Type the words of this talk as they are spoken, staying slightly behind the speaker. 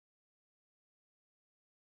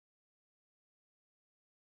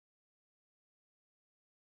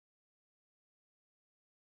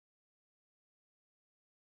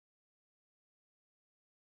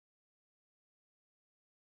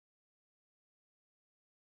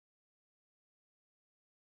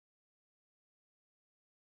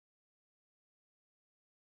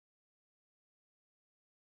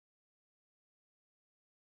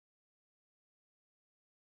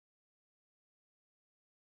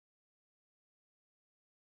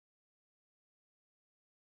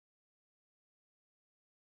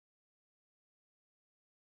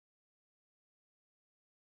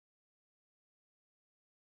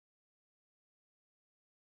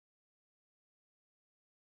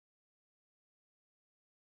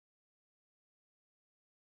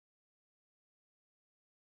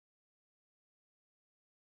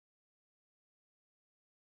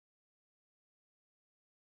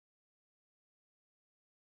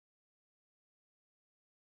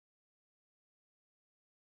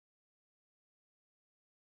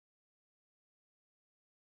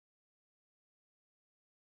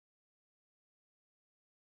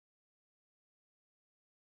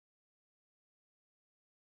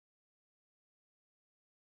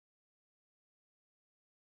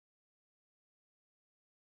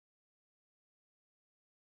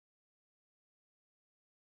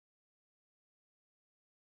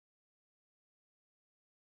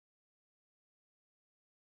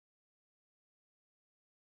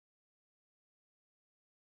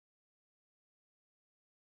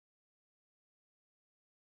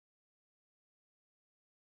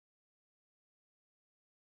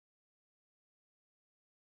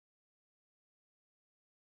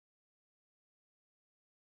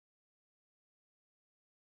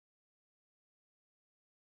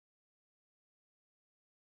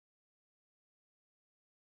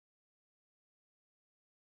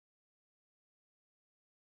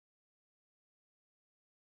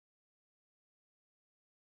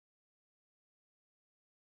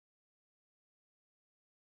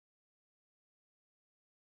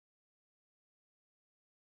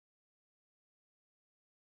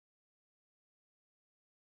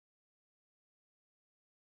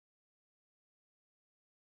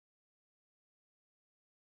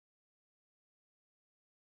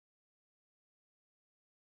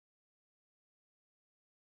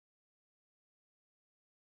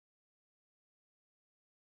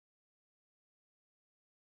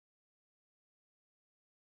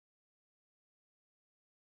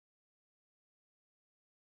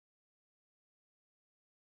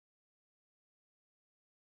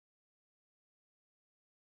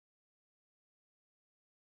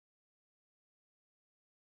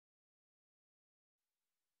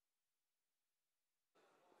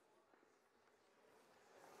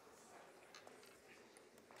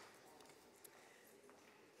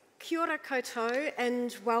Kia ora koutou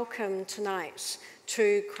and welcome tonight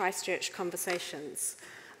to Christchurch Conversations.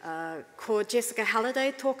 Ko Jessica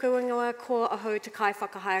Halliday, tōku ingoa ko ahau te kai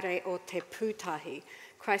whakahaere o Te Pūtahi,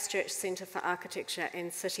 Christchurch Centre for Architecture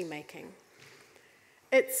and City Making.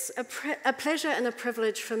 It's a pleasure and a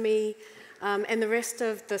privilege for me and the rest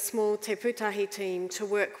of the small Te Pūtahi team to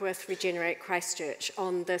work with Regenerate Christchurch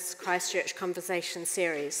on this Christchurch Conversation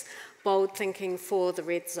series, Bold Thinking for the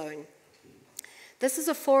Red Zone. This is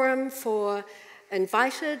a forum for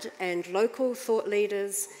invited and local thought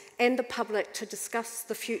leaders and the public to discuss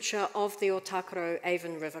the future of the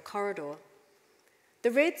Otakaro-Avon River corridor.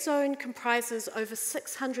 The Red Zone comprises over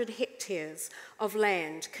 600 hectares of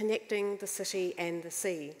land connecting the city and the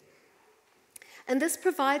sea. And this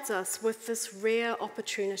provides us with this rare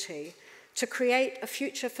opportunity to create a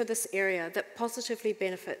future for this area that positively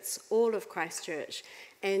benefits all of Christchurch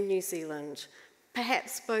and New Zealand,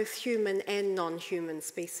 perhaps both human and non-human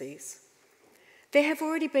species. There have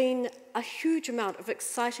already been a huge amount of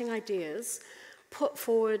exciting ideas put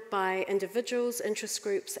forward by individuals, interest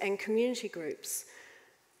groups, and community groups.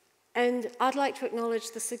 And I'd like to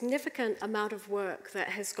acknowledge the significant amount of work that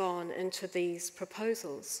has gone into these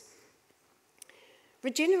proposals.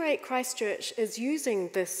 Regenerate Christchurch is using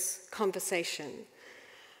this conversation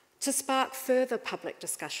to spark further public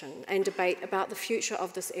discussion and debate about the future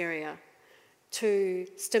of this area, to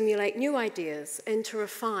stimulate new ideas and to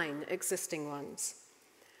refine existing ones.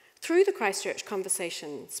 Through the Christchurch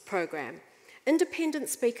Conversations program, independent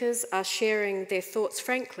speakers are sharing their thoughts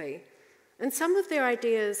frankly, and some of their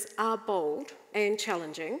ideas are bold and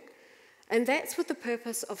challenging, and that's with the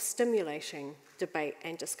purpose of stimulating debate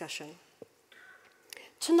and discussion.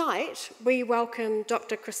 Tonight, we welcome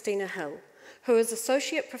Dr. Kristina Hill, who is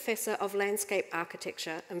Associate Professor of Landscape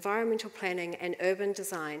Architecture, Environmental Planning and Urban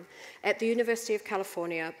Design at the University of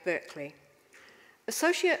California, Berkeley.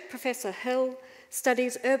 Associate Professor Hill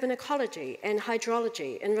studies urban ecology and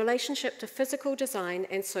hydrology in relationship to physical design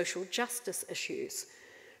and social justice issues.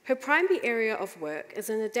 Her primary area of work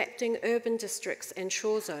is in adapting urban districts and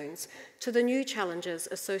shore zones to the new challenges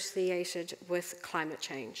associated with climate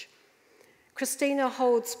change. Kristina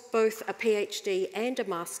holds both a PhD and a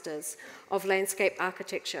Master's of Landscape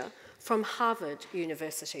Architecture from Harvard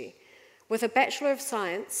University, with a Bachelor of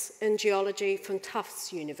Science in Geology from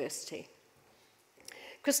Tufts University.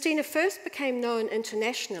 Kristina first became known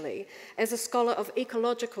internationally as a scholar of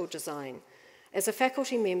ecological design, as a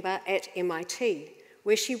faculty member at MIT,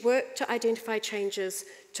 where she worked to identify changes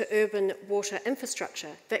to urban water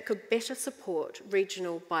infrastructure that could better support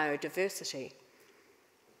regional biodiversity.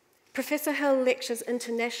 Professor Hill lectures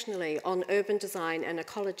internationally on urban design and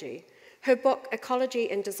ecology. Her book, Ecology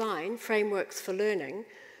and Design, Frameworks for Learning,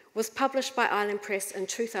 was published by Island Press in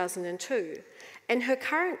 2002, and her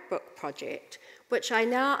current book project, which I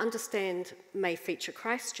now understand may feature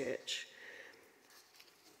Christchurch,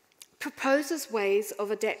 proposes ways of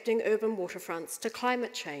adapting urban waterfronts to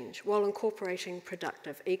climate change while incorporating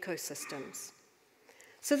productive ecosystems.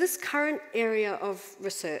 So this current area of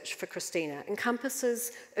research for Kristina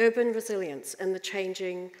encompasses urban resilience in the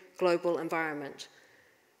changing global environment.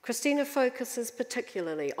 Kristina focuses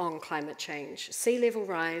particularly on climate change, sea level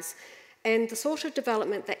rise, and the sort of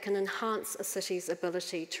development that can enhance a city's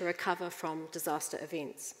ability to recover from disaster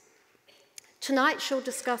events. Tonight she'll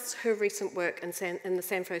discuss her recent work in the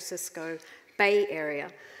San Francisco Bay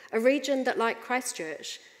Area, a region that, like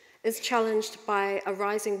Christchurch, is challenged by a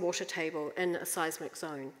rising water table in a seismic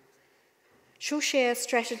zone. She'll share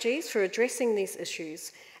strategies for addressing these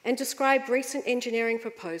issues and describe recent engineering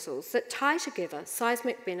proposals that tie together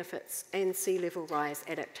seismic benefits and sea level rise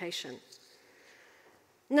adaptation.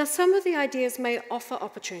 Now, some of the ideas may offer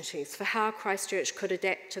opportunities for how Christchurch could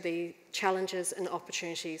adapt to the challenges and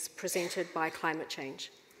opportunities presented by climate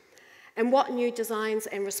change, and what new designs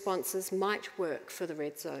and responses might work for the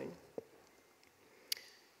Red Zone.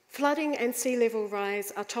 Flooding and sea level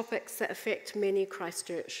rise are topics that affect many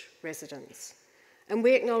Christchurch residents, and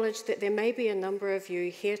we acknowledge that there may be a number of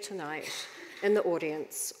you here tonight in the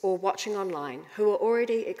audience or watching online who are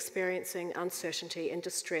already experiencing uncertainty and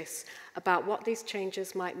distress about what these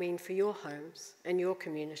changes might mean for your homes and your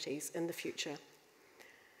communities in the future.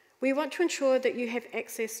 We want to ensure that you have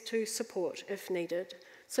access to support if needed.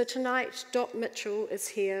 So tonight, Dot Mitchell is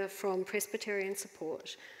here from Presbyterian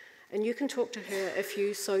Support, and you can talk to her if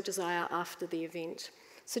you so desire after the event.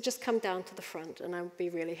 So just come down to the front and I'll be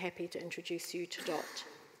really happy to introduce you to Dot.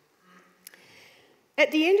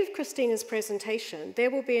 At the end of Kristina's presentation, there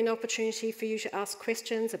will be an opportunity for you to ask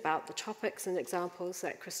questions about the topics and examples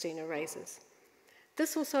that Kristina raises.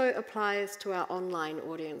 This also applies to our online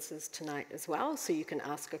audiences tonight as well, so you can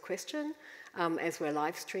ask a question as we're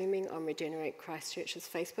live streaming on Regenerate Christchurch's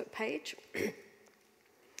Facebook page.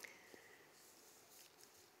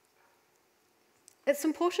 It's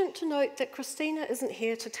important to note that Kristina isn't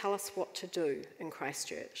here to tell us what to do in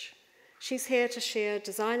Christchurch. She's here to share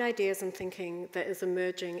design ideas and thinking that is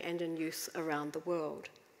emerging and in use around the world.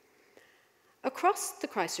 Across the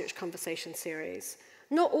Christchurch Conversation series,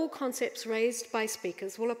 not all concepts raised by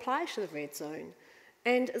speakers will apply to the red zone,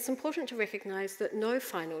 and it's important to recognise that no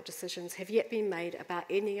final decisions have yet been made about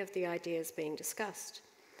any of the ideas being discussed.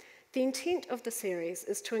 The intent of the series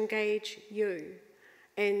is to engage you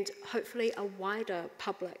and hopefully a wider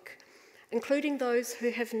public, including those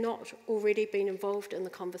who have not already been involved in the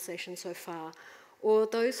conversation so far, or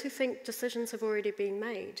those who think decisions have already been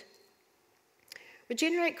made.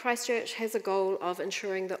 Regenerate Christchurch has a goal of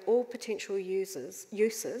ensuring that all potential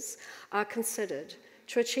uses are considered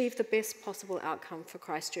to achieve the best possible outcome for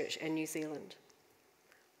Christchurch and New Zealand.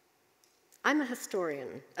 I'm a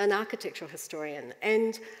historian, an architectural historian,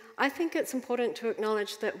 and I think it's important to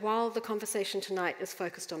acknowledge that while the conversation tonight is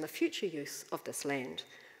focused on the future use of this land,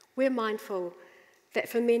 we're mindful that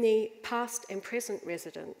for many past and present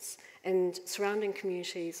residents and surrounding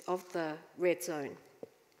communities of the red zone,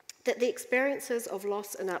 that the experiences of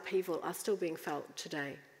loss and upheaval are still being felt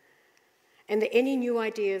today, and that any new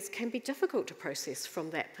ideas can be difficult to process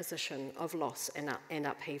from that position of loss and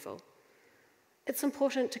upheaval. It's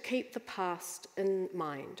important to keep the past in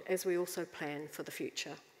mind as we also plan for the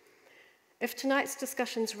future. If tonight's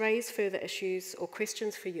discussions raise further issues or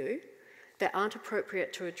questions for you that aren't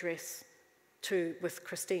appropriate to address with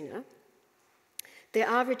Kristina, there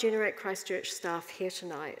are Regenerate Christchurch staff here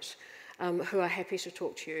tonight who are happy to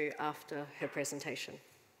talk to you after her presentation.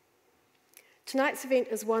 Tonight's event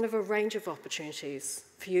is one of a range of opportunities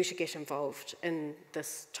for you to get involved in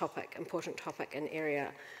this topic, important topic and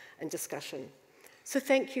area and discussion. So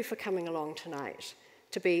thank you for coming along tonight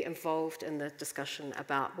to be involved in the discussion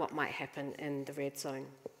about what might happen in the red zone.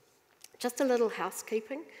 Just a little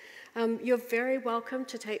housekeeping. You're very welcome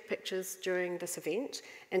to take pictures during this event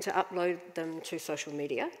and to upload them to social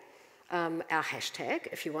media. Our hashtag,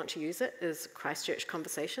 if you want to use it, is Christchurch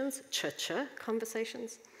Conversations,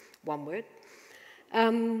 Conversations, one word.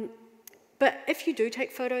 But if you do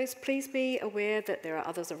take photos, please be aware that there are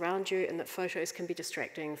others around you and that photos can be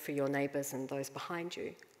distracting for your neighbours and those behind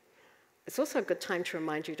you. It's also a good time to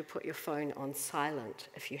remind you to put your phone on silent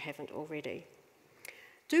if you haven't already.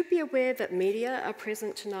 Do be aware that media are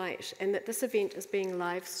present tonight and that this event is being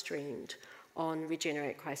live streamed on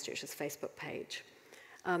Regenerate Christchurch's Facebook page.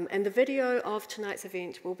 And the video of tonight's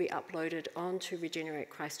event will be uploaded onto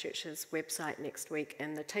Regenerate Christchurch's website next week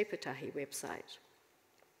and the Te Pūtahi website.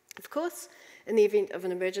 Of course, in the event of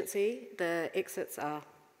an emergency, the exits are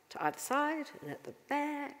to either side and at the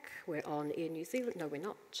back. We're on Air New Zealand. No, we're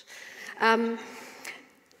not.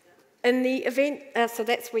 In the event, so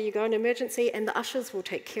that's where you go in emergency, and the ushers will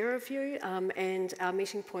take care of you, and our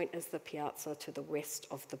meeting point is the piazza to the west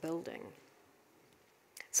of the building.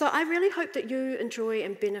 So I really hope that you enjoy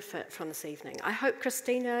and benefit from this evening. I hope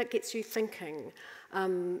Kristina gets you thinking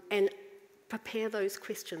and prepare those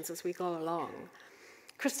questions as we go along.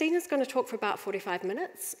 Kristina's going to talk for about 45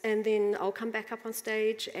 minutes, and then I'll come back up on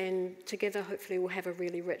stage, and together hopefully we'll have a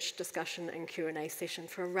really rich discussion and Q&A session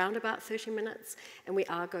for around about 30 minutes, and we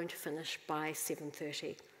are going to finish by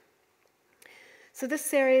 7:30. So this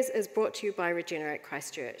series is brought to you by Regenerate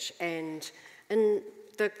Christchurch, and in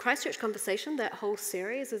the Christchurch Conversation, that whole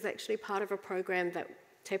series is actually part of a program that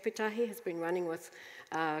Te Pūtahi has been running with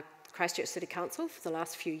Christchurch City Council for the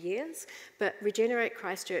last few years, but Regenerate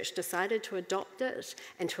Christchurch decided to adopt it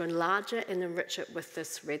and to enlarge it and enrich it with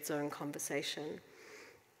this Red Zone conversation.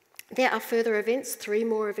 There are further events, 3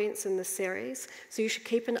 more events in this series, so you should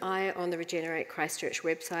keep an eye on the Regenerate Christchurch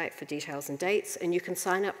website for details and dates, and you can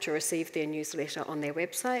sign up to receive their newsletter on their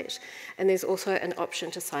website, and there's also an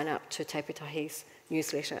option to sign up to Te Pūtahi's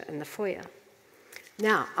newsletter in the foyer.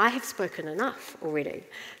 Now, I have spoken enough already,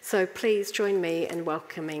 so please join me in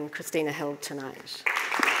welcoming Kristina Hill tonight.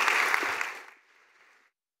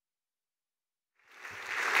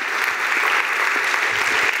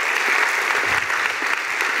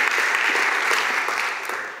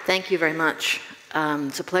 Thank you very much.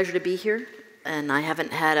 It's a pleasure to be here, and I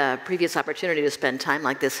haven't had a previous opportunity to spend time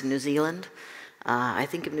like this in New Zealand. I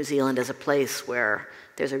think of New Zealand as a place where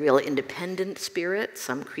there's a real independent spirit,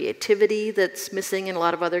 some creativity that's missing in a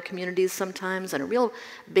lot of other communities sometimes, and a real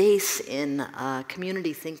base in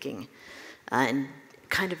community thinking and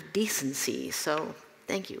kind of decency. So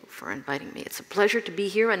thank you for inviting me. It's a pleasure to be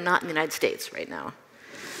here and not in the United States right now.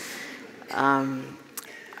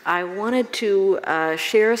 I wanted to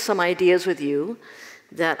share some ideas with you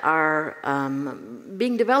that are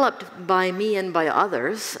being developed by me and by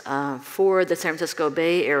others for the San Francisco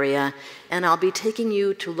Bay Area, and I'll be taking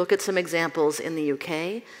you to look at some examples in the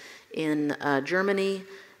UK, in Germany.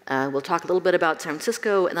 We'll talk a little bit about San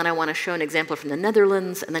Francisco, and then I want to show an example from the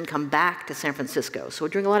Netherlands, and then come back to San Francisco. So we're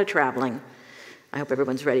doing a lot of traveling. I hope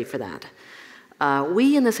everyone's ready for that.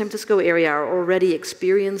 We in the San Francisco area are already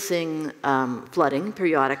experiencing flooding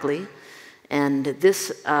periodically. And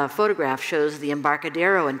this photograph shows the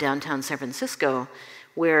Embarcadero in downtown San Francisco,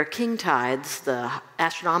 where king tides, the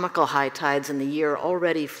astronomical high tides in the year,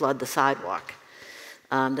 already flood the sidewalk.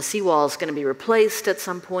 The seawall is going to be replaced at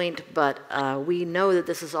some point, but we know that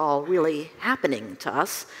this is all really happening to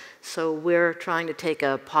us, so we're trying to take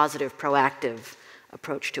a positive, proactive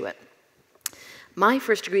approach to it. My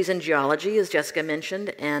first degree is in geology, as Jessica mentioned,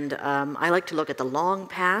 and I like to look at the long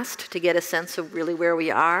past to get a sense of really where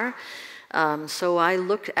we are. So I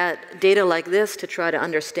looked at data like this to try to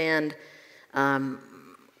understand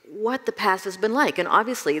what the past has been like. And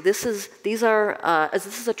obviously, this is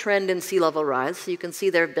a trend in sea level rise. So you can see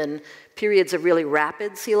there have been periods of really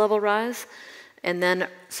rapid sea level rise. And then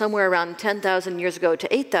somewhere around 10,000 years ago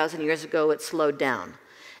to 8,000 years ago, it slowed down.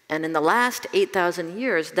 And in the last 8,000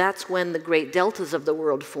 years, that's when the great deltas of the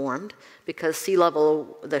world formed, because sea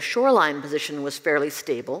level, the shoreline position was fairly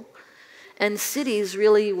stable. And cities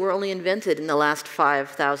really were only invented in the last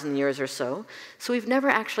 5,000 years or so. So we've never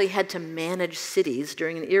actually had to manage cities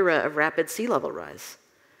during an era of rapid sea level rise.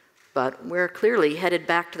 But we're clearly headed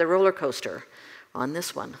back to the roller coaster on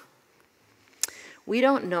this one. We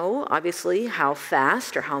don't know, obviously, how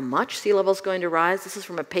fast or how much sea level is going to rise. This is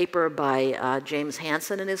from a paper by James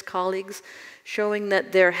Hansen and his colleagues, showing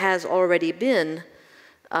that there has already been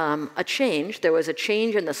a change. There was a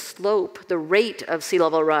change in the slope, the rate of sea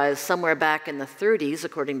level rise somewhere back in the 30s,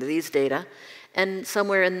 according to these data, and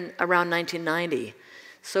somewhere in around 1990.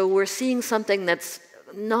 So we're seeing something that's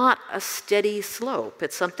not a steady slope.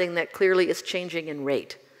 It's something that clearly is changing in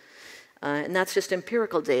rate. And that's just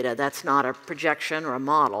empirical data. That's not a projection or a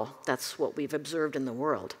model. That's what we've observed in the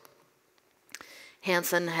world.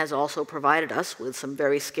 Hansen has also provided us with some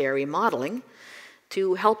very scary modeling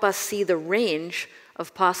to help us see the range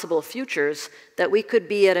of possible futures that we could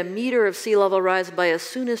be at a meter of sea level rise by as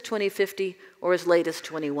soon as 2050 or as late as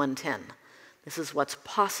 2110. This is what's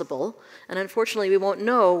possible, and unfortunately we won't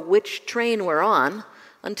know which train we're on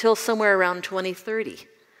until somewhere around 2030.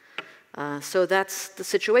 So that's the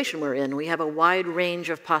situation we're in. We have a wide range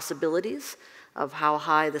of possibilities of how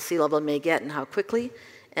high the sea level may get and how quickly,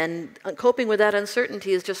 and coping with that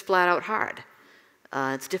uncertainty is just flat out hard.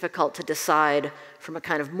 It's difficult to decide from a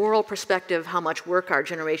kind of moral perspective how much work our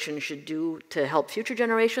generation should do to help future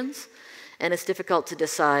generations, and it's difficult to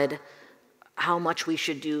decide how much we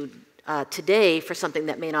should do today for something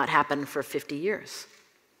that may not happen for 50 years.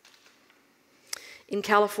 In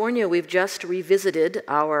California, we've just revisited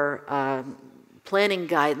our planning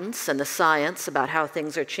guidance and the science about how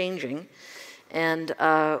things are changing, and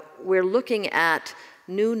we're looking at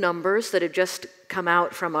new numbers that have just come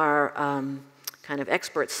out from our kind of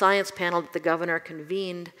expert science panel that the governor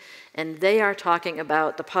convened, and they are talking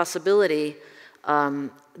about the possibility,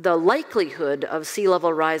 the likelihood of sea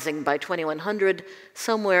level rising by 2100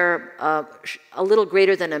 somewhere a little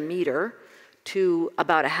greater than a meter to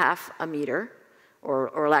about a half a meter,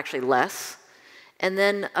 or actually less. And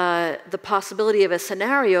then the possibility of a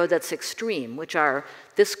scenario that's extreme, which are,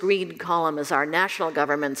 this green column is our national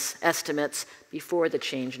government's estimates before the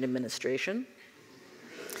change in administration.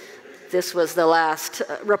 This was the last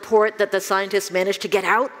report that the scientists managed to get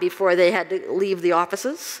out before they had to leave the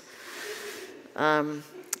offices. We're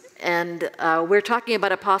talking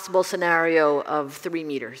about a possible scenario of 3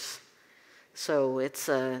 meters. So it's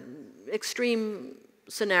an extreme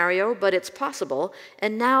scenario, but it's possible.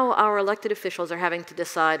 And now our elected officials are having to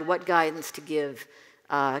decide what guidance to give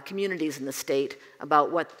communities in the state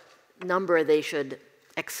about what number they should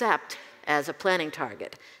accept as a planning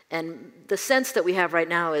target. And the sense that we have right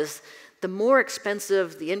now is the more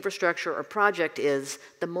expensive the infrastructure or project is,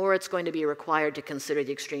 the more it's going to be required to consider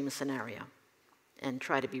the extreme scenario and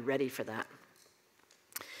try to be ready for that.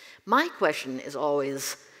 My question is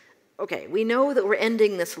always, okay, we know that we're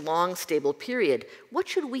ending this long, stable period. What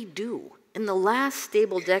should we do in the last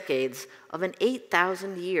stable decades of an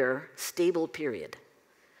 8,000-year stable period?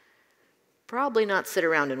 Probably not sit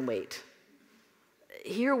around and wait.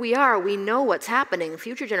 Here we are, we know what's happening.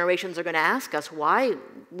 Future generations are going to ask us why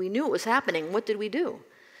we knew it was happening. What did we do?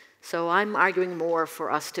 So I'm arguing more for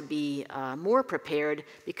us to be more prepared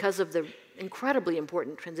because of the incredibly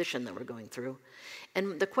important transition that we're going through.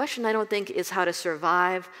 And the question, I don't think, is how to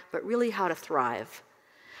survive, but really how to thrive.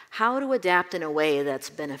 How to adapt in a way that's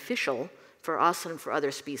beneficial for us and for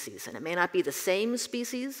other species. And it may not be the same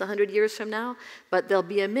species 100 years from now, but there'll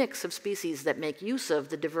be a mix of species that make use of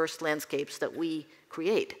the diverse landscapes that we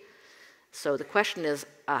create. So the question is,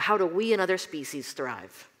 how do we and other species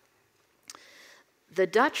thrive? The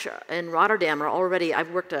Dutch in Rotterdam are already,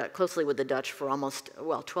 I've worked closely with the Dutch for almost,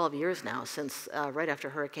 12 years now, since right after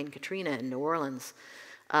Hurricane Katrina in New Orleans.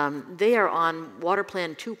 They are on Water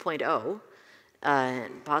Plan 2.0,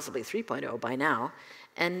 possibly 3.0 by now.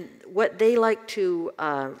 And what they like to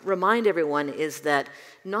remind everyone is that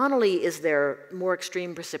not only is there more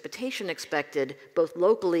extreme precipitation expected, both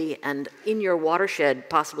locally and in your watershed,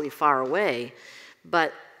 possibly far away,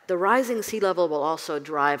 but the rising sea level will also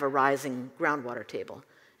drive a rising groundwater table.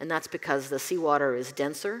 And that's because the seawater is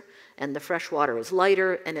denser and the fresh water is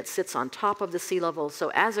lighter and it sits on top of the sea level.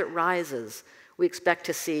 So as it rises, we expect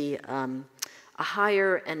to see a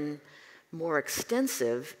higher and more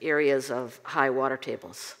extensive areas of high water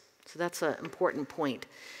tables. So that's an important point.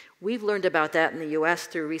 We've learned about that in the US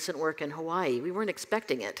through recent work in Hawaii. We weren't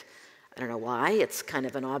expecting it. I don't know why. It's kind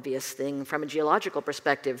of an obvious thing from a geological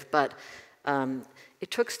perspective, but it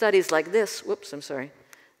took studies like this,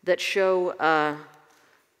 that show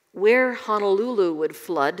where Honolulu would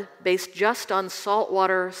flood based just on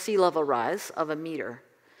saltwater sea level rise of a meter,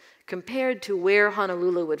 compared to where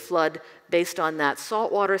Honolulu would flood based on that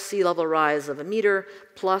saltwater sea level rise of a meter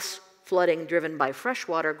plus flooding driven by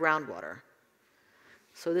freshwater groundwater.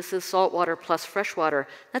 So this is saltwater plus freshwater.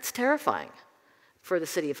 That's terrifying for the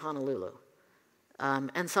city of Honolulu.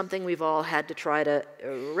 And something we've all had to try to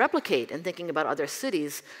replicate in thinking about other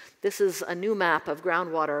cities. This is a new map of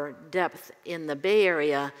groundwater depth in the Bay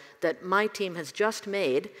Area that my team has just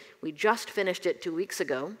made. We just finished it 2 weeks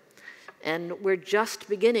ago. And we're just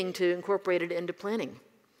beginning to incorporate it into planning.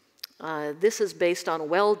 This is based on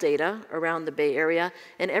well data around the Bay Area,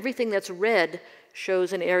 and everything that's red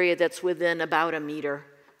shows an area that's within about a meter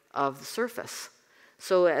of the surface.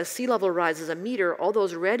 So as sea level rises a meter, all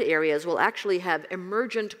those red areas will actually have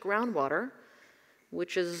emergent groundwater,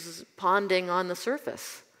 which is ponding on the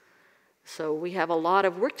surface. So we have a lot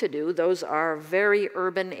of work to do. Those are very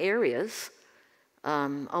urban areas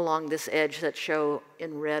along this edge that show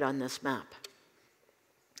in red on this map.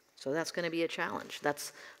 So that's going to be a challenge.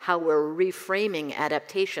 That's how we're reframing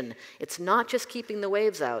adaptation. It's not just keeping the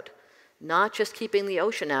waves out, not just keeping the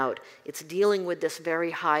ocean out, it's dealing with this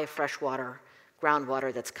very high freshwater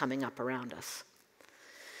groundwater that's coming up around us.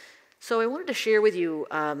 So I wanted to share with you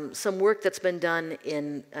some work that's been done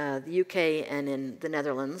in the UK and in the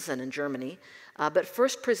Netherlands and in Germany, but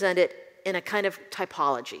first present it in a kind of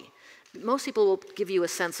typology. Most people will give you a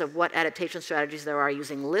sense of what adaptation strategies there are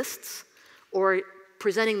using lists or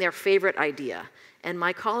presenting their favorite idea. And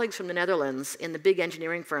my colleagues from the Netherlands in the big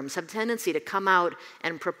engineering firms have a tendency to come out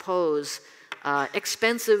and propose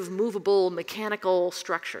expensive, movable, mechanical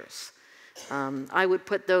structures. I would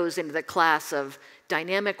put those into the class of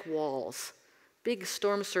dynamic walls, big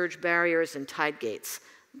storm surge barriers and tide gates.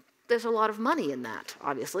 There's a lot of money in that,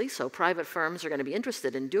 obviously, so private firms are going to be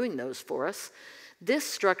interested in doing those for us. This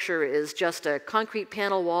structure is just a concrete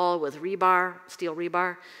panel wall with rebar, steel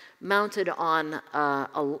rebar, mounted on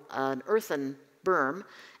an earthen berm,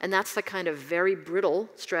 and that's the kind of very brittle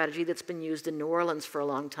strategy that's been used in New Orleans for a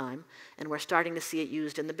long time, and we're starting to see it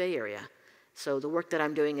used in the Bay Area. So the work that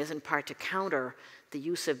I'm doing is in part to counter the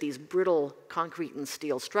use of these brittle concrete and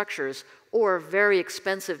steel structures or very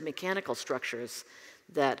expensive mechanical structures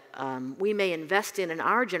that we may invest in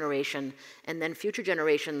our generation, and then future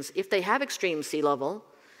generations, if they have extreme sea level,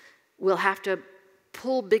 will have to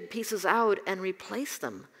pull big pieces out and replace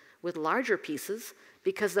them with larger pieces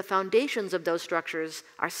because the foundations of those structures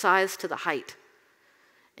are sized to the height.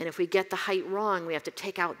 And if we get the height wrong, we have to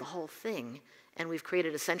take out the whole thing, and we've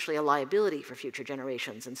created essentially a liability for future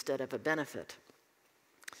generations instead of a benefit.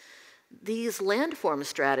 These landform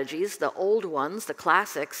strategies, the old ones, the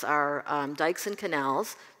classics, are dikes and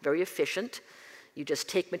canals, very efficient. You just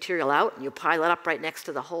take material out and you pile it up right next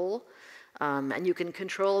to the hole, and you can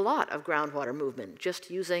control a lot of groundwater movement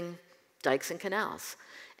just using dikes and canals.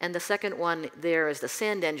 And the second one there is the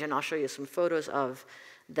sand engine. I'll show you some photos of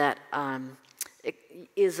that. It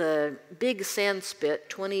is a big sand spit,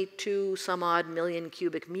 22 some odd million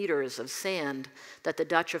cubic meters of sand that the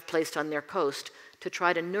Dutch have placed on their coast to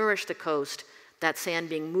try to nourish the coast, that sand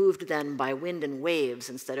being moved then by wind and waves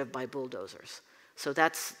instead of by bulldozers. So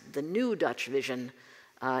that's the new Dutch vision.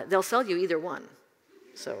 They'll sell you either one.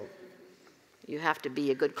 So You have to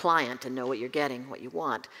be a good client and know what you're getting, what you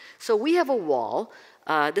want. So we have a wall.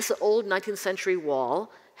 This old 19th century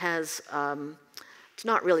wall has, it's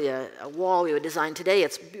not really a wall we would design today.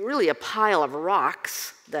 It's really a pile of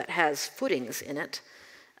rocks that has footings in it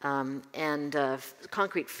and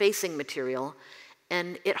concrete facing material.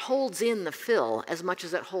 And it holds in the fill as much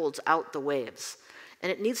as it holds out the waves. And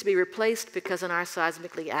it needs to be replaced because in our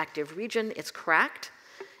seismically active region, it's cracked,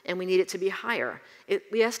 and we need it to be higher.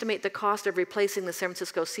 We estimate the cost of replacing the San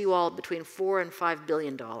Francisco seawall between $4 and $5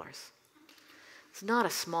 billion. It's not a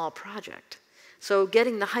small project. So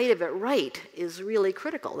getting the height of it right is really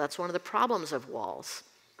critical. That's one of the problems of walls.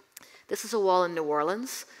 This is a wall in New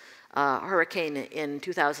Orleans, hurricane in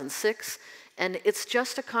 2006. And it's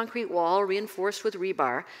just a concrete wall reinforced with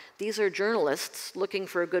rebar. These are journalists looking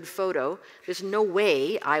for a good photo. There's no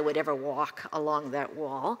way I would ever walk along that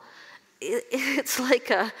wall. It's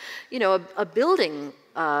like a building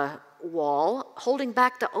wall holding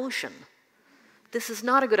back the ocean. This is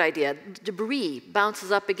not a good idea. Debris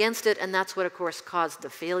bounces up against it, and that's what, of course, caused the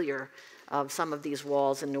failure of some of these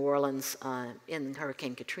walls in New Orleans in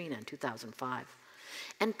Hurricane Katrina in 2005.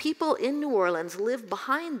 And people in New Orleans live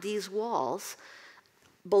behind these walls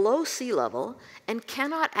below sea level and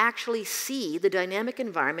cannot actually see the dynamic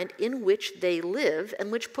environment in which they live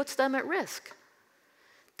and which puts them at risk.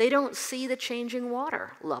 They don't see the changing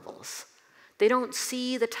water levels. They don't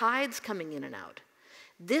see the tides coming in and out.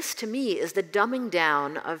 This, to me, is the dumbing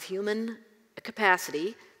down of human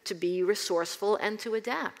capacity to be resourceful and to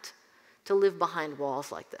adapt, to live behind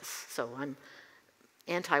walls like this. So I'm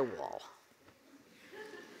anti-wall.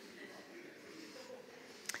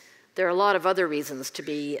 There are a lot of other reasons to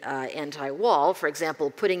be anti-wall. For example,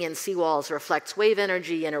 putting in seawalls reflects wave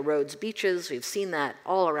energy and erodes beaches. We've seen that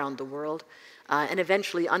all around the world, and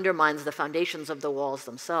eventually undermines the foundations of the walls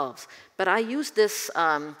themselves. But I use this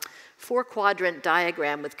four-quadrant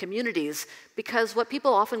diagram with communities because what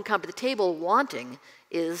people often come to the table wanting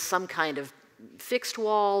is some kind of fixed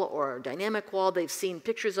wall or dynamic wall they've seen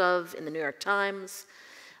pictures of in the New York Times.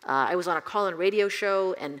 I was on a call-in radio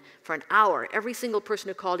show, and for an hour, every single person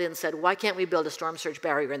who called in said, "Why can't we build a storm surge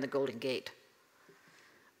barrier in the Golden Gate?"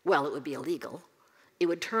 Well, it would be illegal. It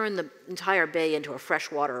would turn the entire bay into a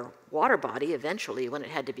freshwater water body eventually when it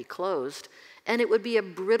had to be closed, and it would be a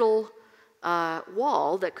brittle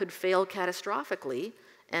wall that could fail catastrophically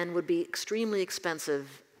and would be extremely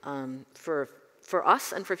expensive for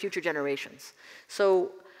us and for future generations.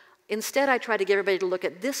 So instead, I try to get everybody to look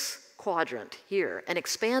at this quadrant here and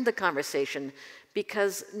expand the conversation,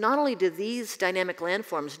 because not only do these dynamic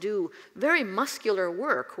landforms do very muscular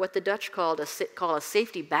work, what the Dutch call a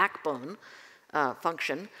safety backbone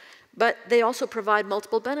function, but they also provide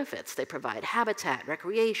multiple benefits. They provide habitat,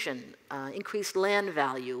 recreation, increased land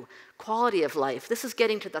value, quality of life. This is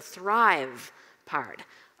getting to the thrive part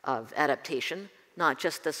of adaptation, not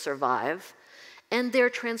just the survive. And they're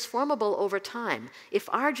transformable over time. If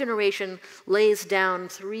our generation lays down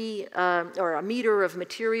a meter of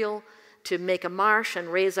material to make a marsh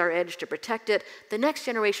and raise our edge to protect it, the next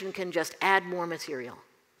generation can just add more material.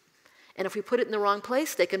 And if we put it in the wrong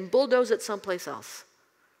place, they can bulldoze it someplace else.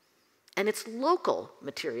 And it's local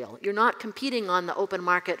material. You're not competing on the open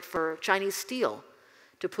market for Chinese steel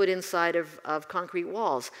to put inside of concrete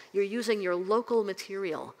walls. You're using your local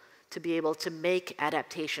material to be able to make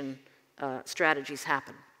adaptation strategies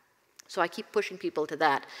happen. So I keep pushing people to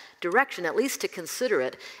that direction, at least to consider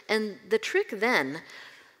it. And the trick then,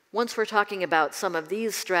 once we're talking about some of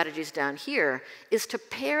these strategies down here, is to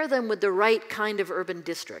pair them with the right kind of urban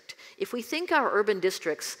district. If we think our urban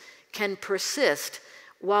districts can persist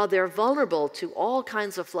while they're vulnerable to all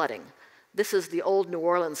kinds of flooding, this is the old New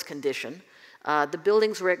Orleans condition. The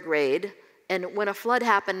buildings were at grade, and when a flood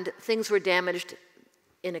happened, things were damaged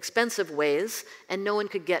in expensive ways, and no one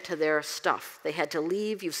could get to their stuff. They had to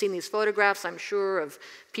leave. You've seen these photographs, I'm sure, of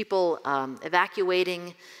people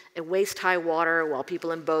evacuating in waist-high water while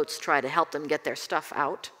people in boats try to help them get their stuff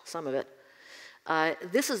out, some of it.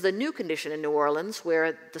 This is the new condition in New Orleans,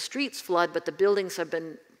 where the streets flood, but the buildings have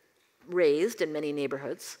been raised in many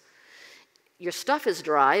neighborhoods. Your stuff is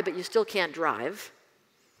dry, but you still can't drive.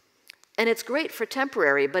 And it's great for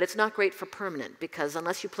temporary, but it's not great for permanent, because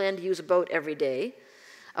unless you plan to use a boat every day,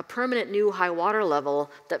 a permanent new high water level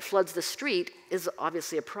that floods the street is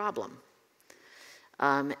obviously a problem.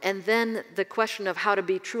 And then the question of how to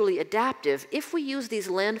be truly adaptive. If we use these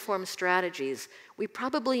landform strategies, we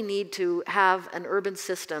probably need to have an urban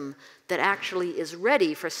system that actually is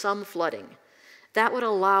ready for some flooding. That would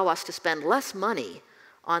allow us to spend less money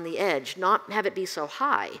on the edge, not have it be so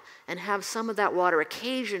high, and have some of that water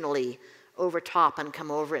occasionally overtop and come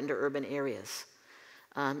over into urban areas.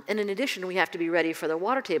 And in addition, we have to be ready for the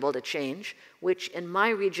water table to change, which in my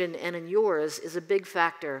region and in yours is a big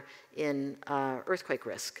factor in earthquake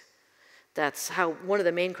risk. That's one of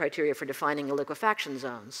the main criteria for defining a liquefaction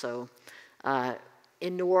zone. So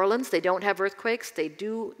in New Orleans, they don't have earthquakes. They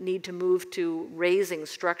do need to move to raising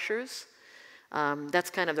structures. That's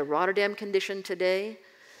kind of the Rotterdam condition today.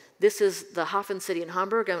 This is the Hafen city in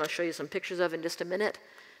Hamburg. I'm going to show you some pictures of in just a minute.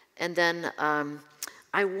 And then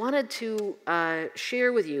I wanted to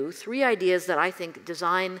share with you 3 ideas that I think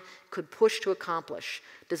design could push to accomplish,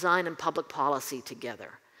 design and public policy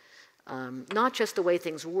together. Not just the way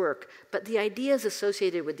things work, but the ideas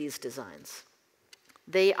associated with these designs.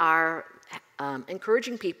 They are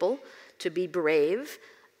encouraging people to be brave,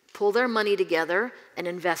 pull their money together, and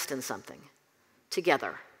invest in something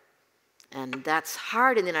together. And that's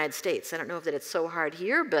hard in the United States. I don't know if that it's so hard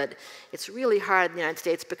here, but it's really hard in the United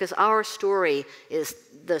States because our story is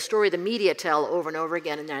the story the media tell over and over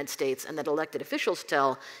again in the United States and that elected officials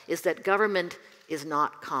tell is that government is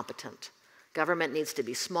not competent. Government needs to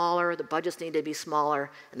be smaller, the budgets need to be smaller,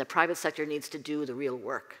 and the private sector needs to do the real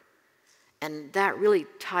work. And that really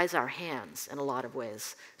ties our hands in a lot of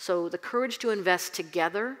ways. So the courage to invest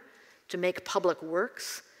together to make public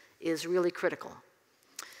works is really critical.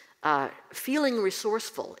 Feeling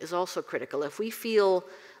resourceful is also critical. If we feel,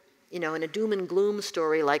 in a doom and gloom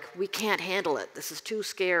story like we can't handle it, this is too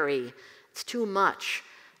scary, it's too much,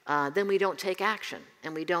 then we don't take action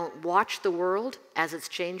and we don't watch the world as it's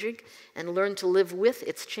changing and learn to live with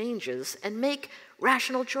its changes and make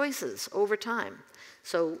rational choices over time.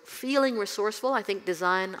 So feeling resourceful, I think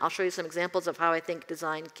design, I'll show you some examples of how I think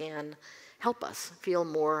design can help us feel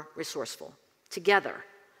more resourceful together.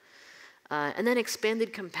 And then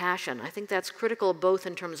expanded compassion. I think that's critical both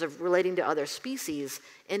in terms of relating to other species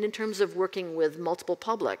and in terms of working with multiple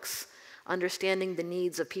publics, understanding the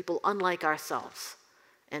needs of people unlike ourselves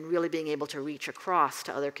and really being able to reach across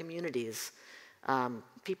to other communities.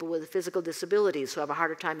 People with physical disabilities who have a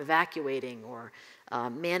harder time evacuating or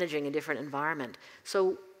managing a different environment.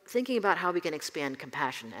 So thinking about how we can expand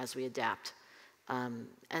compassion as we adapt. And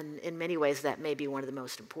in many ways that may be one of the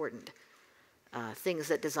most important things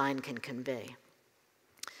that design can convey.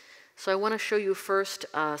 So I want to show you first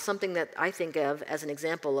something that I think of as an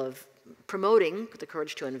example of promoting the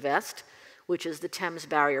courage to invest, which is the Thames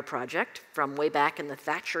Barrier Project from way back in the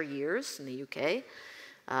Thatcher years in the UK.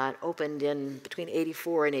 It opened in between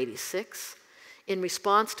 84 and 86 in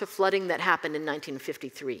response to flooding that happened in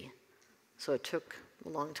 1953. So it took a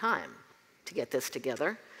long time to get this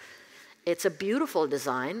together. It's a beautiful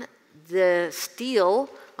design. The steel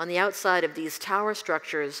on the outside of these tower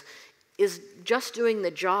structures is just doing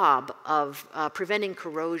the job of preventing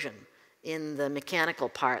corrosion in the mechanical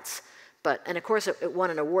parts. And of course, it won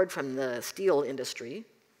an award from the steel industry.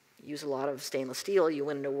 You use a lot of stainless steel, you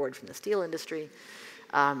win an award from the steel industry.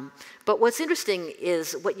 But what's interesting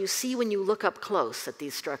is what you see when you look up close at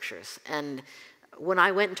these structures. And when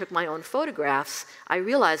I went and took my own photographs, I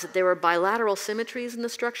realized that there were bilateral symmetries in the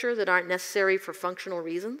structure that aren't necessary for functional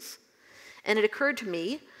reasons. And it occurred to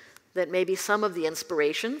me that maybe some of the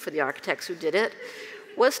inspiration for the architects who did it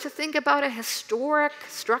was to think about a historic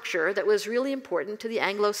structure that was really important to the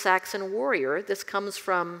Anglo-Saxon warrior. This comes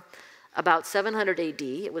from about 700 AD.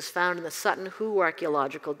 It was found in the Sutton Hoo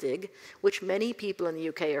archaeological dig, which many people in the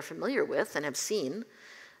UK are familiar with and have seen.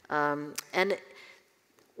 And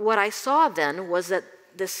what I saw then was that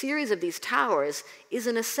the series of these towers is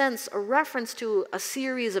in a sense a reference to a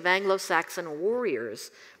series of Anglo-Saxon warriors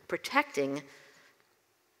protecting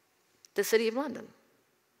the city of London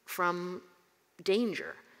from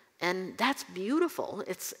danger. And that's beautiful.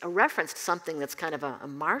 It's a reference to something that's kind of a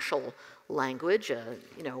martial language, a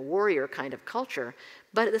warrior kind of culture.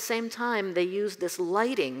 But at the same time, they use this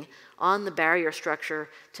lighting on the barrier structure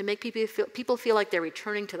to make people feel like they're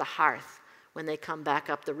returning to the hearth when they come back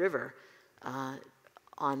up the river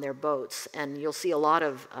on their boats. And you'll see a lot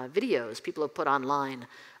of videos people have put online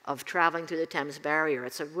of traveling through the Thames Barrier.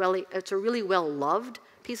 It's a really well-loved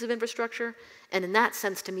piece of infrastructure, and in that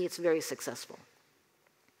sense, to me, it's very successful.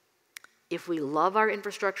 If we love our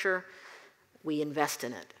infrastructure, we invest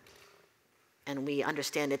in it, and we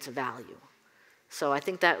understand its value. So I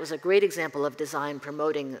think that was a great example of design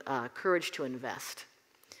promoting courage to invest.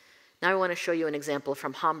 Now I want to show you an example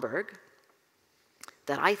from Hamburg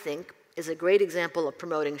that I think is a great example of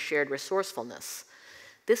promoting shared resourcefulness.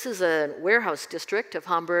 This is a warehouse district of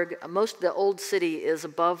Hamburg. Most of the old city is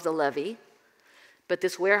above the levee, but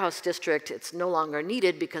this warehouse district, it's no longer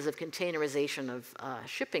needed because of containerization of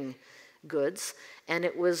shipping goods, and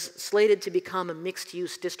it was slated to become a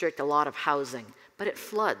mixed-use district, a lot of housing, but it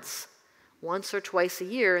floods. Once or twice a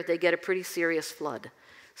year, they get a pretty serious flood.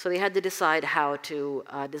 So they had to decide how to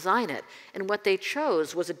design it. And what they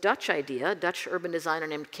chose was a Dutch idea. A Dutch urban designer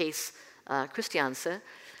named Kees Christianse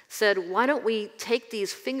said, why don't we take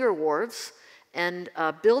these finger wharves and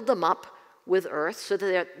build them up with earth so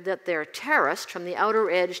that they're terraced from the outer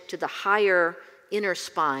edge to the higher inner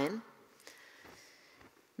spine,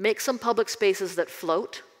 make some public spaces that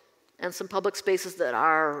float, and some public spaces that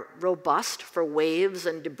are robust for waves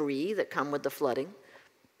and debris that come with the flooding,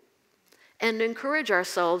 and encourage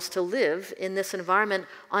ourselves to live in this environment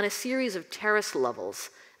on a series of terrace levels.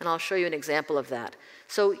 And I'll show you an example of that.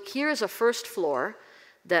 So here's a first floor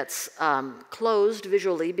that's closed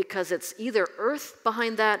visually because it's either earth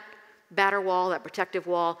behind that batter wall, that protective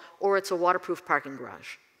wall, or it's a waterproof parking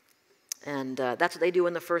garage. And that's what they do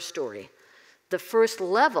in the first story. The first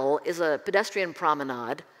level is a pedestrian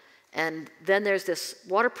promenade, and then there's this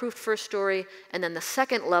waterproof first story, and then the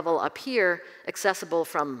second level up here, accessible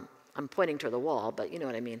from, I'm pointing to the wall, but you know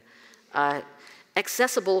what I mean,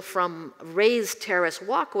 accessible from raised terrace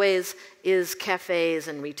walkways is cafes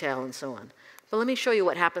and retail and so on. But let me show you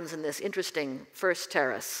what happens in this interesting first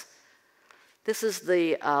terrace. This is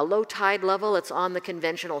the low tide level. It's on the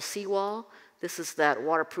conventional seawall. This is that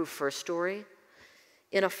waterproof first story.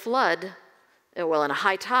 In a flood, well, in a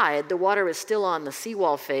high tide, the water is still on the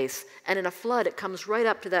seawall face, and in a flood, it comes right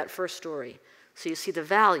up to that first story. So you see the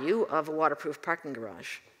value of a waterproof parking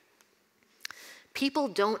garage. People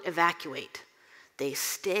don't evacuate. They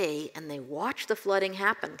stay and they watch the flooding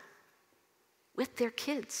happen with their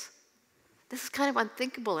kids. This is kind of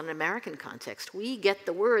unthinkable in an American context. We get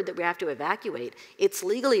the word that we have to evacuate. It's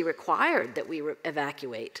legally required that we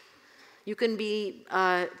evacuate. You can be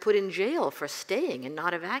put in jail for staying and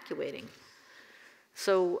not evacuating.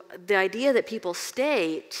 So the idea that people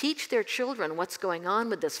stay, teach their children what's going on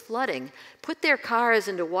with this flooding, put their cars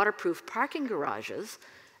into waterproof parking garages,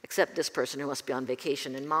 except this person who must be on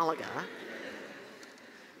vacation in Malaga.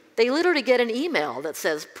 They literally get an email that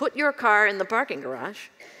says, put your car in the parking garage.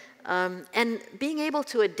 And being able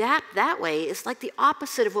to adapt that way is like the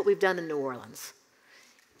opposite of what we've done in New Orleans.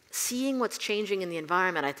 Seeing what's changing in the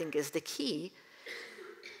environment, I think, is the key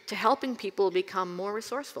to helping people become more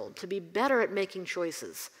resourceful, to be better at making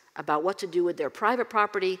choices about what to do with their private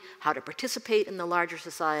property, how to participate in the larger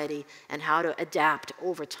society, and how to adapt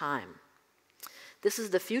over time. This is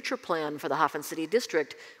the future plan for the Hafen City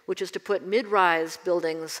District, which is to put mid-rise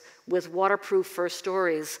buildings with waterproof first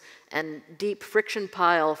stories and deep friction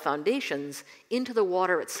pile foundations into the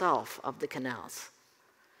water itself of the canals.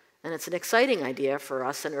 And it's an exciting idea for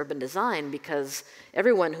us in urban design because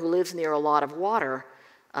everyone who lives near a lot of water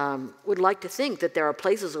would like to think that there are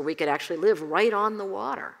places where we could actually live right on the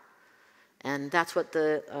water. And that's what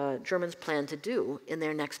the Germans plan to do in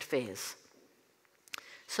their next phase.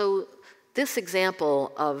 So this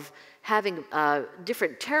example of having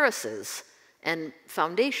different terraces and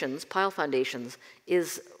foundations, pile foundations,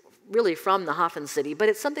 is really from the Hafen City, but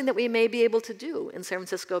it's something that we may be able to do in San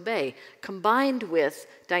Francisco Bay, combined with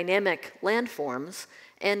dynamic landforms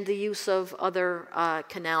and the use of other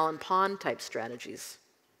canal and pond type strategies.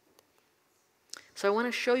 So I want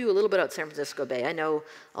to show you a little bit about San Francisco Bay. I know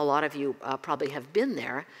a lot of you probably have been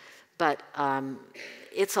there, but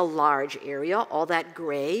it's a large area. All that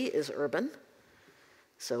gray is urban,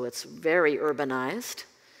 so it's very urbanized.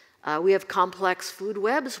 We have complex food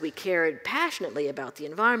webs. We cared passionately about the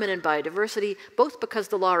environment and biodiversity, both because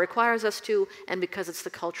the law requires us to and because it's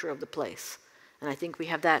the culture of the place. And I think we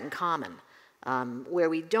have that in common,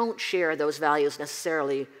 where we don't share those values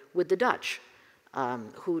necessarily with the Dutch,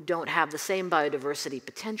 who don't have the same biodiversity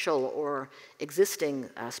potential or existing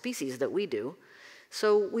species that we do.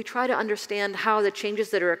 So we try to understand how the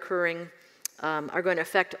changes that are occurring are going to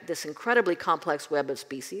affect this incredibly complex web of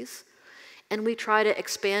species. And we try to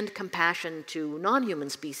expand compassion to non-human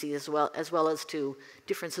species as well as to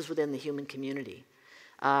differences within the human community.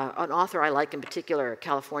 An author I like in particular,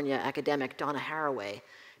 California academic Donna Haraway,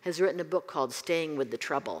 has written a book called Staying with the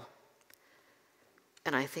Trouble.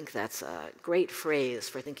 And I think that's a great phrase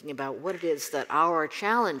for thinking about what it is that our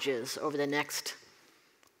challenge is over the next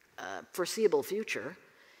foreseeable future,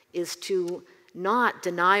 is to not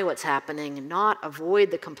deny what's happening, not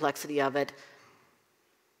avoid the complexity of it,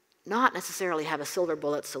 not necessarily have a silver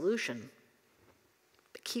bullet solution,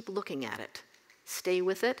 but keep looking at it. Stay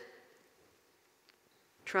with it.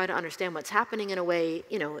 Try to understand what's happening in a way,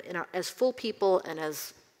 as full people and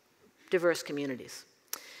as diverse communities.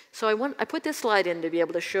 So I put this slide in to be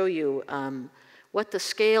able to show you what the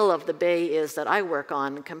scale of the bay is that I work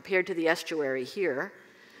on compared to the estuary here.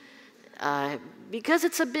 Because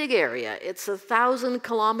it's a big area. It's 1,000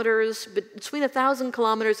 kilometers, between 1,000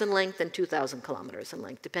 kilometers in length and 2,000 kilometers in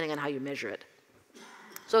length, depending on how you measure it.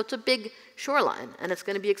 So it's a big shoreline, and it's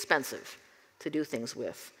going to be expensive to do things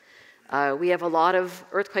with. We have a lot of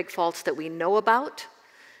earthquake faults that we know about.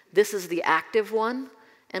 This is the active one,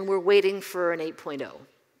 and we're waiting for an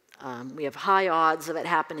 8.0. We have high odds of it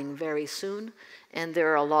happening very soon, and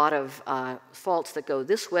there are a lot of faults that go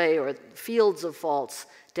this way, or fields of faults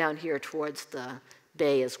down here towards the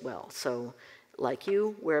bay as well. So, like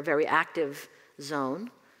you, we're a very active zone.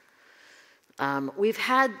 We've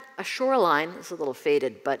had a shoreline, it's a little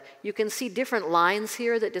faded, but you can see different lines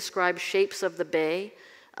here that describe shapes of the bay.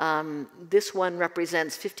 This one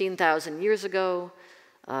represents 15,000 years ago.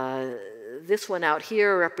 This one out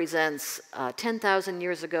here represents 10,000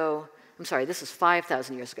 years ago. I'm sorry, this is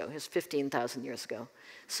 5,000 years ago. Here's 15,000 years ago.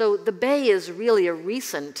 So the bay is really a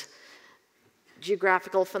recent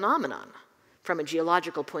geographical phenomenon from a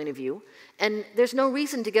geological point of view. And there's no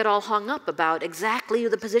reason to get all hung up about exactly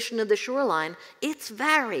the position of the shoreline. It's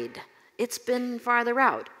varied. It's been farther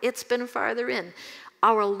out. It's been farther in.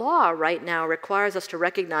 Our law right now requires us to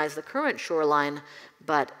recognize the current shoreline,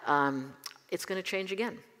 but it's going to change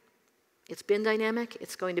again. It's been dynamic.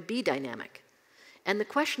 It's going to be dynamic. And the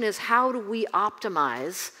question is, how do we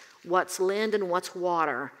optimize what's land and what's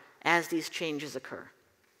water as these changes occur?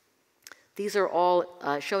 These are all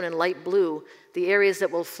shown in light blue, the areas that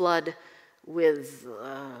will flood with,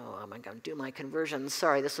 I'm going to do my conversions.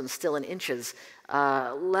 Sorry, this one's still in inches.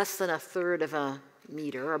 Less than 1/3 of a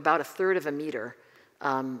meter, or about 1/3 of a meter,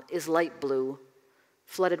 is light blue,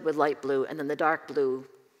 flooded with light blue, and then the dark blue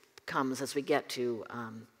comes as we get to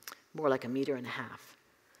more like 1.5 meters.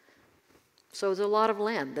 So there's a lot of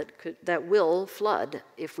land that will flood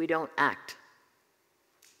if we don't act.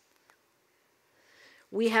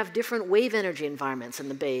 We have different wave energy environments in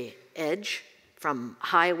the bay edge, from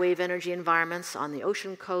high wave energy environments on the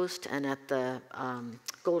ocean coast and at the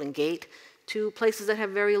Golden Gate to places that have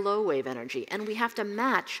very low wave energy. And we have to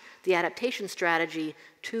match the adaptation strategy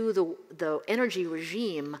to the energy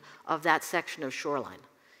regime of that section of shoreline.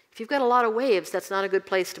 If you've got a lot of waves, that's not a good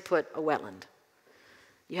place to put a wetland.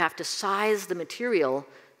 You have to size the material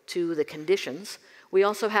to the conditions. We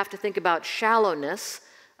also have to think about shallowness.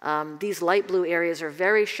 These light blue areas are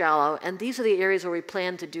very shallow, and these are the areas where we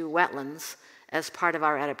plan to do wetlands as part of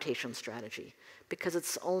our adaptation strategy, because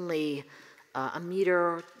it's only 1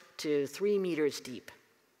 meter to 3 meters deep,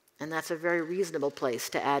 and that's a very reasonable place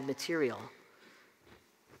to add material.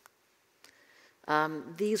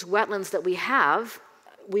 These wetlands that we have,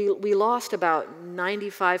 we lost about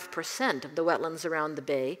 95% of the wetlands around the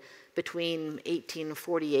bay between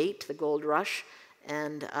 1848, the gold rush,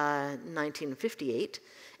 and 1958.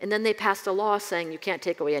 And then they passed a law saying you can't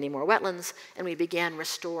take away any more wetlands, and we began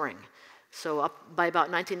restoring. So by about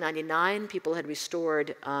 1999, people had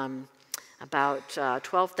restored about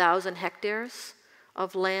 12,000 hectares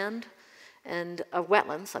of land and of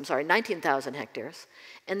wetlands, 19,000 hectares.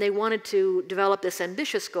 And they wanted to develop this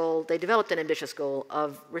ambitious goal. They developed an ambitious goal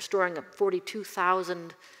of restoring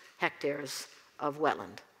 42,000 hectares of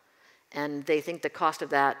wetland. And they thought the cost of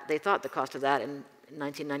that in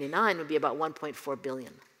 1999 would be about $1.4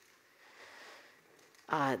 billion.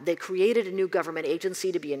 They created a new government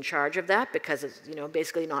agency to be in charge of that because it's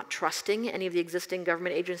basically not trusting any of the existing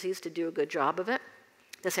government agencies to do a good job of it.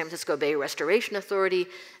 The San Francisco Bay Restoration Authority,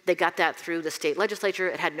 they got that through the state legislature.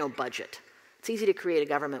 It had no budget. It's easy to create a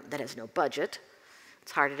government that has no budget.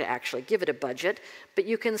 It's harder to actually give it a budget. But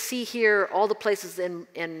you can see here all the places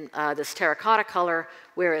in this terracotta color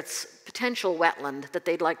where it's potential wetland that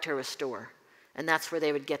they'd like to restore. And that's where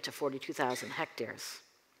they would get to 42,000 hectares.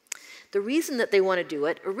 The reason that they want to do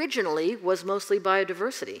it originally was mostly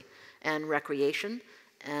biodiversity and recreation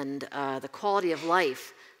and the quality of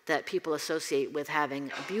life that people associate with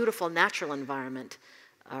having a beautiful natural environment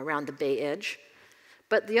around the bay edge.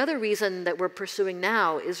 But the other reason that we're pursuing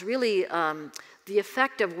now is really the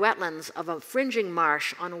effect of wetlands of a fringing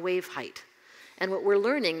marsh on wave height. And what we're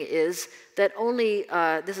learning is that only,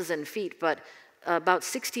 this is in feet, but about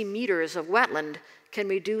 60 meters of wetland can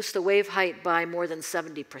reduce the wave height by more than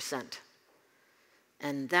 70%.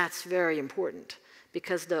 And that's very important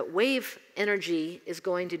because the wave energy is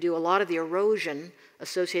going to do a lot of the erosion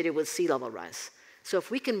associated with sea level rise. So if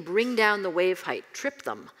we can bring down the wave height, trip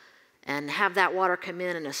them, and have that water come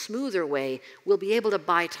in a smoother way, we'll be able to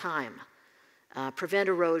buy time, prevent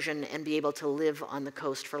erosion, and be able to live on the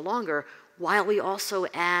coast for longer while we also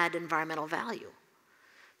add environmental value.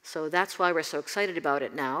 So that's why we're so excited about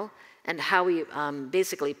it now, and how we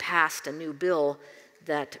basically passed a new bill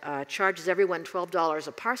that charges everyone $12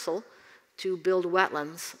 a parcel to build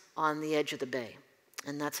wetlands on the edge of the bay.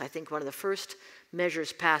 And that's, I think, one of the first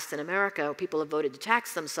measures passed in America where people have voted to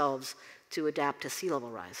tax themselves to adapt to sea level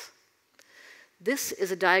rise. This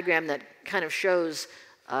is a diagram that kind of shows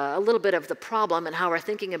a little bit of the problem and how we're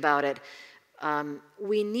thinking about it.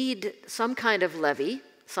 We need some kind of levee,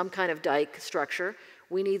 some kind of dike structure.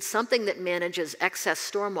 We need something that manages excess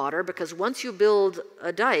stormwater, because once you build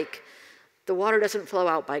a dike, the water doesn't flow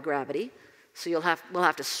out by gravity. So we'll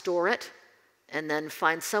have to store it and then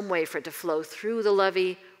find some way for it to flow through the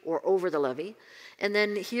levee or over the levee. And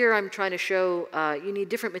then here I'm trying to show you need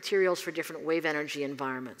different materials for different wave energy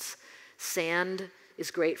environments. Sand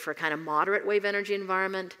is great for a kind of moderate wave energy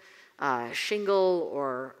environment. Shingle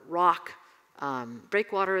or rock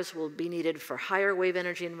breakwaters will be needed for higher wave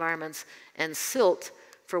energy environments. And silt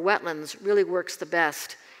for wetlands really works the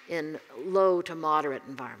best in low to moderate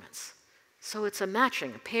environments. So it's a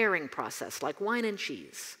matching, a pairing process, like wine and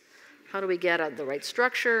cheese. How do we get the right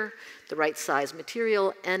structure, the right size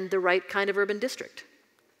material, and the right kind of urban district?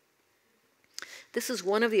 This is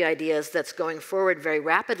one of the ideas that's going forward very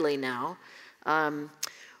rapidly now.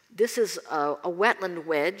 This is a wetland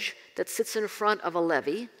wedge that sits in front of a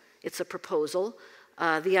levee. It's a proposal.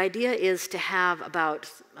 The idea is to have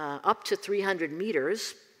about up to 300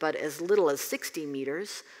 meters, but as little as 60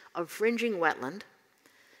 meters of fringing wetland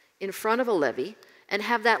in front of a levee, and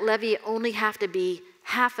have that levee only have to be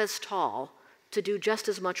half as tall to do just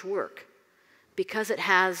as much work, because it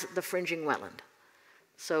has the fringing wetland.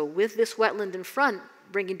 So with this wetland in front,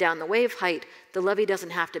 bringing down the wave height, the levee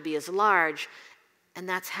doesn't have to be as large, and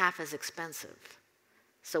that's half as expensive.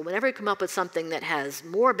 So whenever you come up with something that has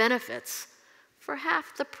more benefits for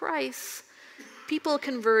half the price, people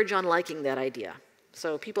converge on liking that idea.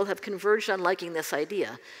 So people have converged on liking this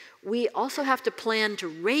idea. We also have to plan to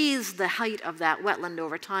raise the height of that wetland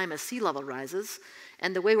over time as sea level rises.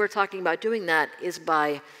 And the way we're talking about doing that is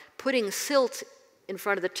by putting silt in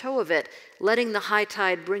front of the toe of it, letting the high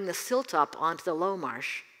tide bring the silt up onto the low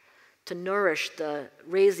marsh to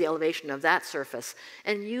raise the elevation of that surface,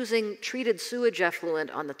 and using treated sewage effluent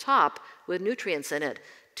on the top with nutrients in it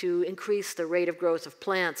to increase the rate of growth of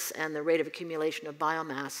plants and the rate of accumulation of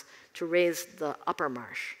biomass to raise the upper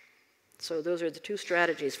marsh. So those are the two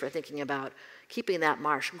strategies for thinking about keeping that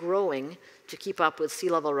marsh growing to keep up with sea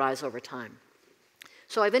level rise over time.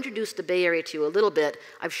 So I've introduced the Bay Area to you a little bit.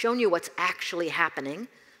 I've shown you what's actually happening,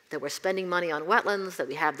 that we're spending money on wetlands, that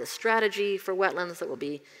we have this strategy for wetlands that we'll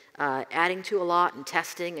be adding to a lot and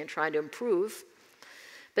testing and trying to improve.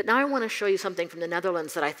 But now I want to show you something from the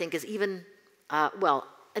Netherlands that I think is even,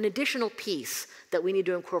 an additional piece that we need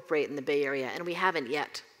to incorporate in the Bay Area, and we haven't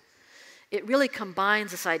yet. It really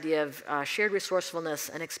combines this idea of shared resourcefulness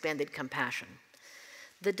and expanded compassion.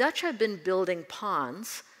 The Dutch have been building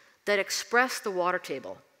ponds that express the water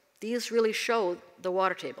table. These really show the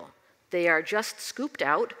water table. They are just scooped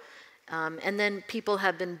out, and then people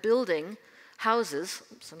have been building houses,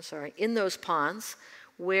 in those ponds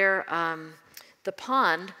where the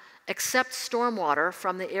pond accepts stormwater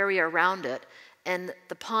from the area around it, and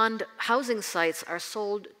the pond housing sites are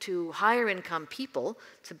sold to higher income people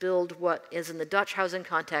to build what is in the Dutch housing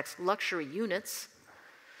context luxury units.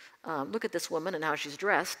 Look at this woman and how she's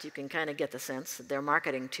dressed. You can kind of get the sense that they're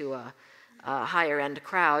marketing to a higher end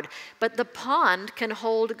crowd. But the pond can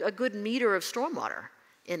hold a good meter of stormwater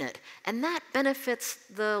in it, and that benefits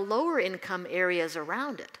the lower income areas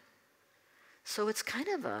around it. So it's kind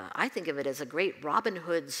of I think of it as a great Robin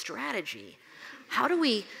Hood strategy. How do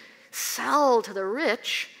we sell to the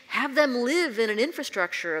rich, have them live in an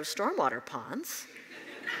infrastructure of stormwater ponds,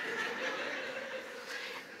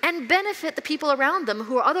 and benefit the people around them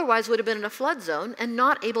who otherwise would have been in a flood zone and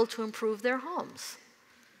not able to improve their homes?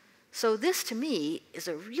 So this, to me, is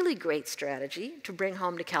a really great strategy to bring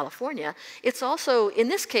home to California. It's also, in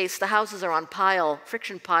this case, the houses are on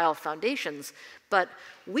friction pile foundations, but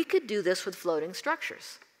we could do this with floating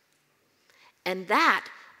structures. And that,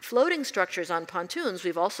 floating structures on pontoons,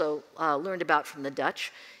 we've also learned about from the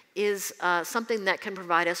Dutch, is something that can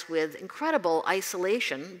provide us with incredible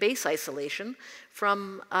isolation, base isolation,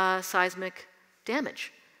 from seismic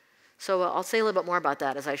damage. So I'll say a little bit more about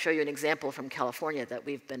that as I show you an example from California that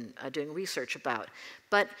we've been doing research about.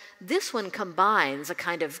 But this one combines a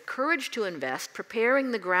kind of courage to invest, preparing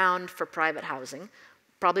the ground for private housing,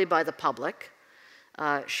 probably by the public,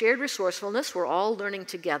 shared resourcefulness. We're all learning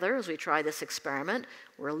together as we try this experiment.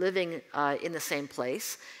 We're living in the same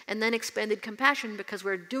place. And then expanded compassion, because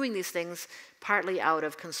we're doing these things partly out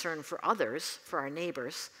of concern for others, for our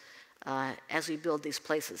neighbors, as we build these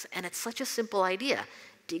places. And it's such a simple idea.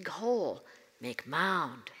 Dig hole, make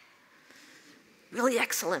mound. Really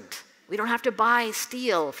excellent. We don't have to buy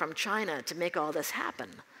steel from China to make all this happen.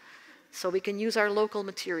 So we can use our local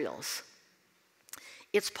materials.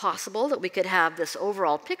 It's possible that we could have this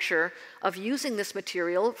overall picture of using this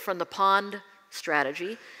material from the pond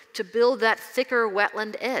strategy to build that thicker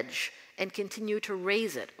wetland edge and continue to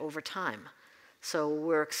raise it over time. So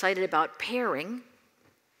we're excited about pairing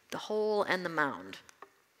the hole and the mound.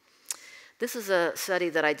 This is a study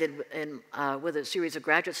that I did with a series of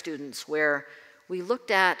graduate students where we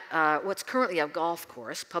looked at what's currently a golf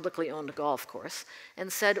course, publicly owned golf course,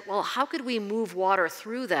 and said, well, how could we move water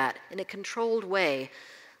through that in a controlled way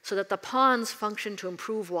so that the ponds function to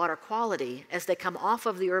improve water quality as they come off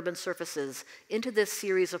of the urban surfaces into this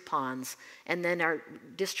series of ponds and then are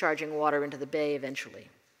discharging water into the bay eventually.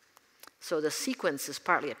 So the sequence is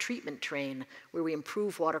partly a treatment train where we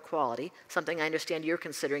improve water quality, something I understand you're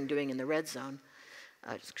considering doing in the red zone.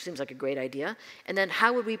 It seems like a great idea. And then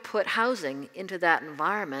how would we put housing into that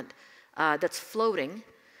environment that's floating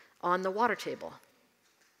on the water table?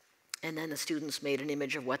 And then the students made an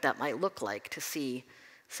image of what that might look like to see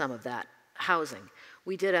some of that housing.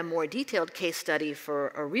 We did a more detailed case study for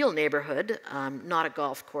a real neighborhood, not a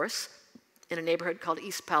golf course, in a neighborhood called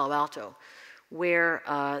East Palo Alto, where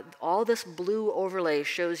all this blue overlay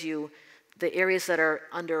shows you the areas that are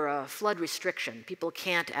under a flood restriction. People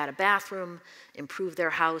can't add a bathroom, improve their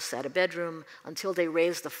house, add a bedroom, until they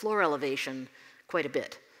raise the floor elevation quite a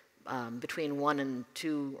bit, between 1 and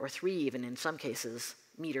 2 or 3 even in some cases,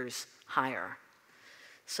 meters higher.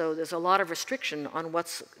 So there's a lot of restriction on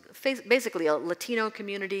what's basically a Latino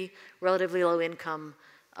community, relatively low income,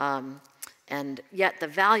 and yet the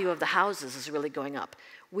value of the houses is really going up.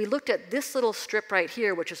 We looked at this little strip right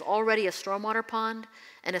here, which is already a stormwater pond,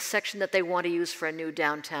 and a section that they want to use for a new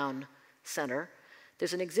downtown center.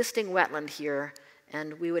 There's an existing wetland here,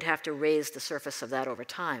 and we would have to raise the surface of that over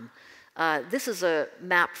time. This is a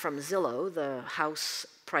map from Zillow, the house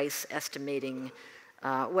price estimating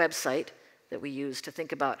website that we use to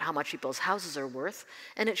think about how much people's houses are worth.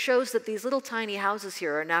 And it shows that these little tiny houses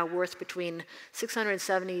here are now worth between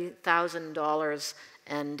 $670,000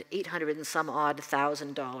 and $800 and some odd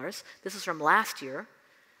thousand. This is from last year.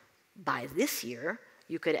 By this year,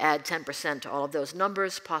 you could add 10% to all of those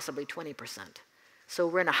numbers, possibly 20%. So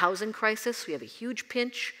we're in a housing crisis. We have a huge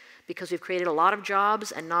pinch because we've created a lot of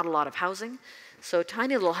jobs and not a lot of housing. So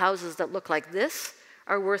tiny little houses that look like this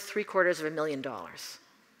are worth $750,000.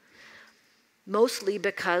 Mostly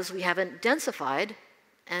because we haven't densified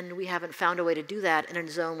and we haven't found a way to do that in a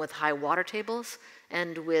zone with high water tables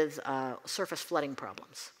and with surface flooding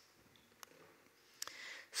problems.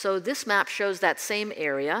 So this map shows that same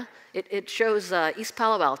area. It shows East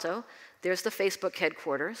Palo Alto. There's the Facebook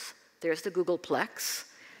headquarters. There's the Googleplex.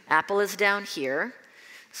 Apple is down here.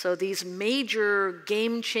 So these major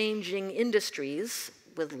game-changing industries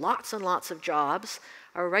with lots and lots of jobs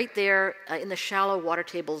are right there in the shallow water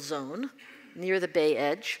table zone near the bay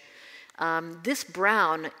edge. This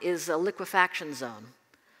brown is a liquefaction zone.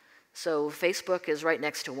 So Facebook is right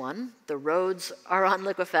next to one. The roads are on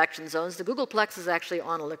liquefaction zones. The Googleplex is actually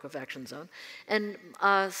on a liquefaction zone. And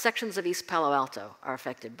sections of East Palo Alto are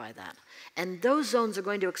affected by that. And those zones are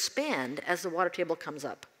going to expand as the water table comes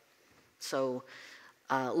up. So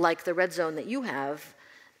like the red zone that you have,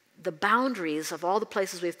 the boundaries of all the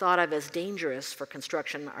places we've thought of as dangerous for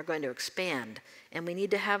construction are going to expand. And we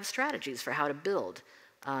need to have strategies for how to build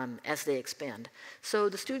as they expand. So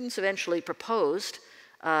the students eventually proposed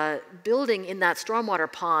building in that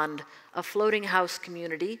stormwater pond a floating house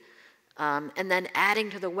community, and then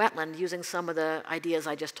adding to the wetland using some of the ideas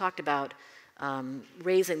I just talked about,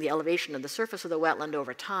 raising the elevation of the surface of the wetland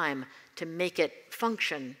over time to make it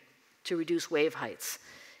function to reduce wave heights.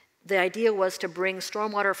 The idea was to bring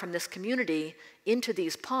stormwater from this community into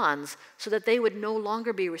these ponds so that they would no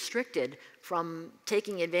longer be restricted from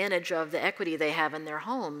taking advantage of the equity they have in their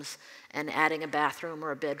homes and adding a bathroom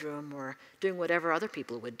or a bedroom or doing whatever other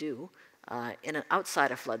people would do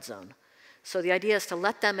outside a flood zone. So the idea is to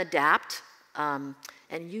let them adapt and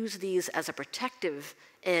use these as a protective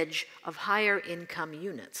edge of higher income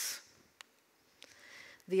units.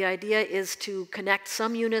 The idea is to connect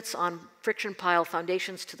some units on friction pile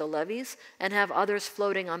foundations to the levees and have others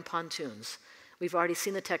floating on pontoons. We've already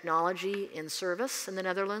seen the technology in service in the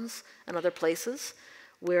Netherlands and other places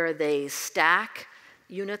where they stack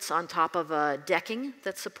units on top of a decking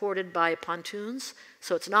that's supported by pontoons.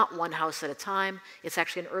 So it's not one house at a time. It's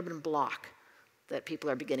actually an urban block that people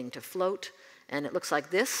are beginning to float. And it looks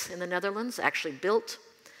like this in the Netherlands, actually built.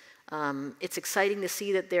 It's exciting to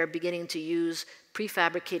see that they're beginning to use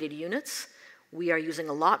prefabricated units. We are using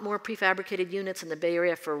a lot more prefabricated units in the Bay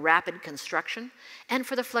Area for rapid construction and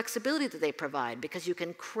for the flexibility that they provide, because you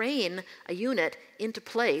can crane a unit into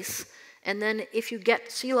place, and then if you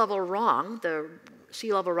get sea level wrong, the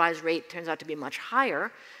sea level rise rate turns out to be much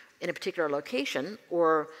higher, in a particular location,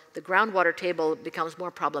 or the groundwater table becomes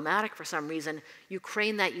more problematic for some reason, you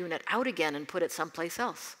crane that unit out again and put it someplace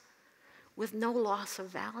else with no loss of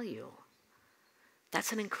value.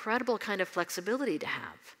 That's an incredible kind of flexibility to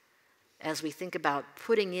have as we think about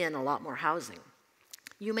putting in a lot more housing.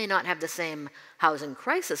 You may not have the same housing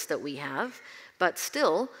crisis that we have, but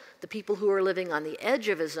still, the people who are living on the edge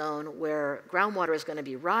of a zone where groundwater is going to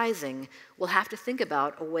be rising will have to think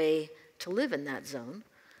about a way to live in that zone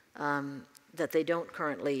that they don't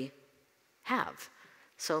currently have.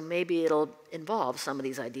 So maybe it'll involve some of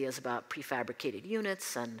these ideas about prefabricated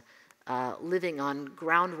units and living on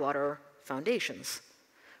groundwater foundations,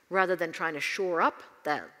 rather than trying to shore up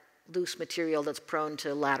that loose material that's prone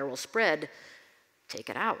to lateral spread. Take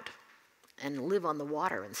it out and live on the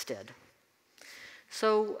water instead.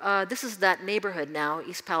 So this is that neighborhood now,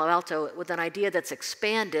 East Palo Alto, with an idea that's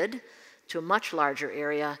expanded to a much larger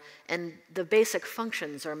area, and the basic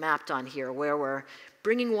functions are mapped on here, where we're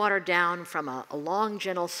bringing water down from a long,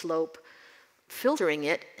 gentle slope, filtering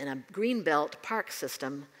it in a greenbelt park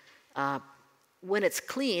system. When it's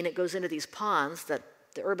clean, it goes into these ponds that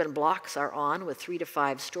the urban blocks are on with 3 to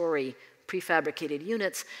 5 story prefabricated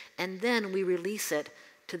units, and then we release it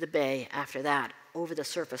to the bay after that, over the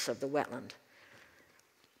surface of the wetland.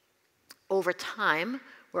 Over time,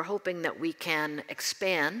 we're hoping that we can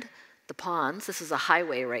expand the ponds. This is a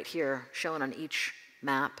highway right here, shown on each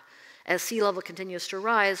map. As sea level continues to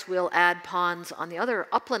rise, we'll add ponds on the other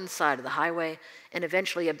upland side of the highway and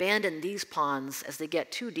eventually abandon these ponds as they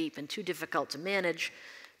get too deep and too difficult to manage,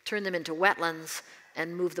 turn them into wetlands,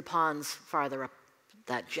 and move the ponds farther up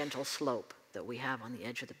that gentle slope that we have on the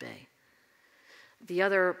edge of the bay. The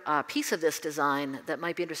other piece of this design that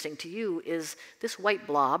might be interesting to you is this white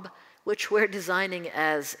blob, which we're designing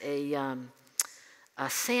as a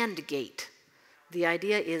sand gate. The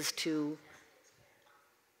idea is to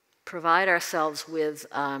provide ourselves with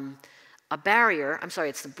a barrier. I'm sorry,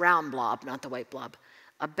 it's the brown blob, not the white blob.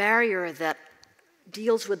 A barrier that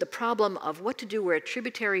deals with the problem of what to do where a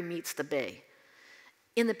tributary meets the bay.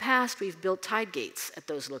 In the past, we've built tide gates at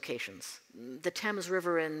those locations. The Thames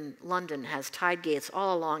River in London has tide gates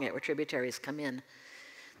all along it where tributaries come in.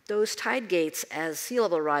 Those tide gates, as sea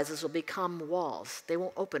level rises, will become walls. They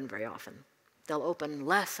won't open very often. They'll open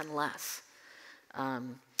less and less.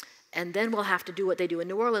 And then we'll have to do what they do in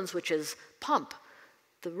New Orleans, which is pump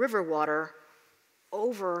the river water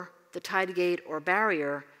over the tide gate or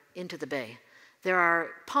barrier into the bay. There are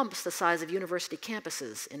pumps the size of university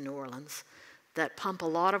campuses in New Orleans that pump a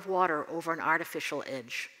lot of water over an artificial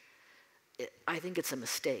edge. I think it's a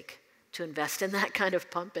mistake to invest in that kind of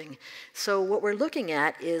pumping. So what we're looking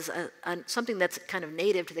at is something that's kind of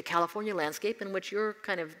native to the California landscape, and which you're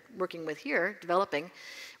kind of working with here, developing,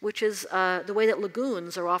 which is the way that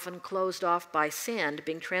lagoons are often closed off by sand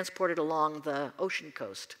being transported along the ocean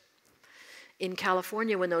coast. In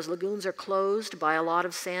California, when those lagoons are closed by a lot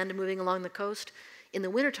of sand moving along the coast, in the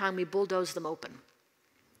wintertime we bulldoze them open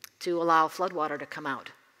to allow floodwater to come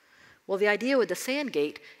out. Well, the idea with the sand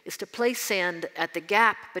gate is to place sand at the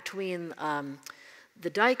gap between the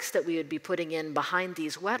dikes that we would be putting in behind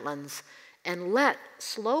these wetlands and let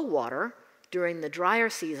slow water during the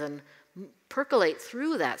drier season percolate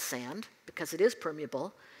through that sand because it is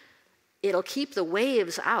permeable. It'll keep the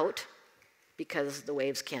waves out because the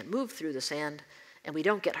waves can't move through the sand, and we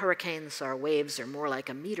don't get hurricanes, so our waves are more like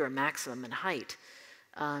 1 meter maximum in height.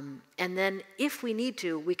 And then if we need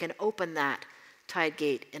to, we can open that tide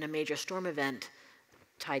gate in a major storm event,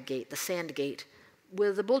 tide gate, the sand gate,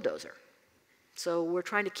 with a bulldozer. So we're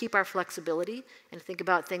trying to keep our flexibility and think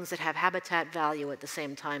about things that have habitat value at the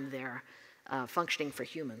same time they're functioning for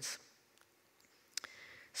humans.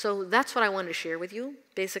 So that's what I wanted to share with you,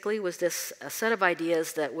 basically, was this a set of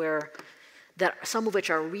ideas that some of which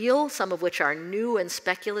are real, some of which are new and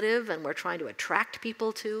speculative, and we're trying to attract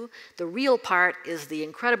people to. The real part is the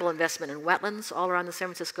incredible investment in wetlands all around the San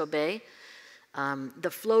Francisco Bay.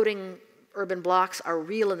 The floating urban blocks are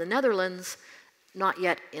real in the Netherlands, not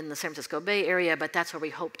yet in the San Francisco Bay area, but that's where we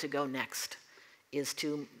hope to go next, is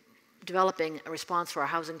to developing a response to our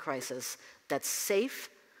housing crisis that's safe,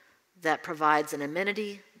 that provides an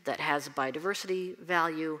amenity that has biodiversity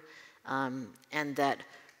value, and that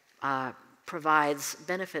provides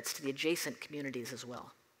benefits to the adjacent communities as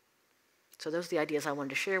well. So those are the ideas I wanted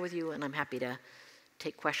to share with you, and I'm happy to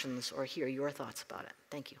take questions or hear your thoughts about it.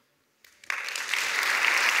 Thank you.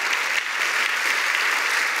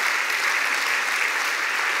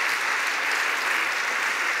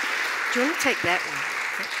 Do you want to take that one?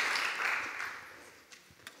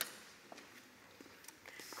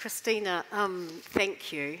 Kristina,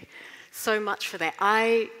 thank you. so much for that.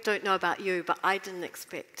 I don't know about you, but I didn't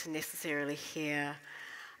expect to necessarily hear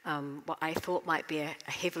what I thought might be a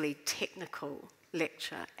heavily technical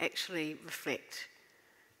lecture actually reflect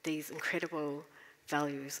these incredible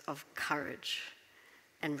values of courage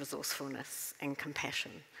and resourcefulness and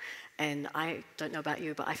compassion. And I don't know about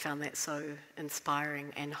you, but I found that so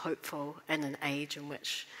inspiring and hopeful in an age in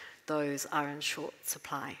which those are in short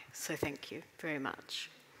supply. So thank you very much.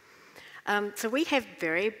 So we have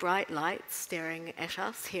very bright lights staring at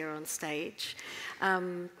us here on stage,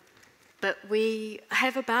 but we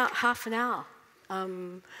have about half an hour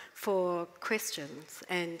for questions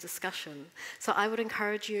and discussion. So I would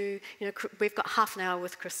encourage you, we've got half an hour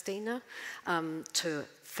with Kristina to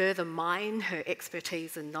further mine her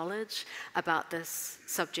expertise and knowledge about this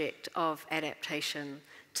subject of adaptation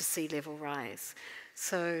to sea level rise.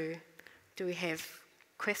 So do we have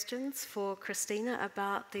questions for Kristina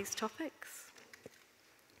about these topics?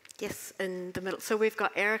 Yes, in the middle. So we've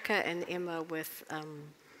got Erica and Emma with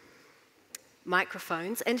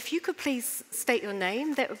microphones. And if you could please state your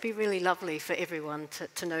name, that would be really lovely for everyone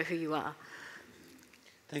to know who you are.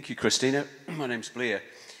 Thank you, Kristina. My name's Blair.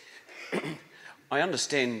 I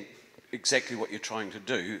understand exactly what you're trying to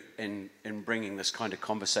do in bringing this kind of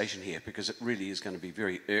conversation here, because it really is going to be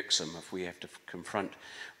very irksome if we have to confront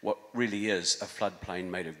what really is a floodplain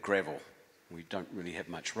made of gravel. We don't really have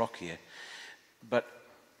much rock here. But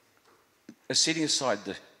setting aside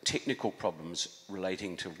the technical problems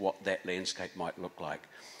relating to what that landscape might look like,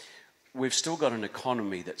 we've still got an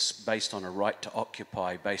economy that's based on a right to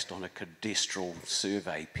occupy, based on a cadastral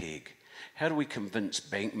survey peg. How do we convince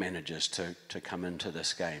bank managers to come into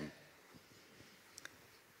this game?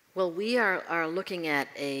 Well, we are looking at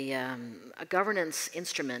a governance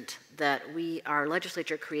instrument that our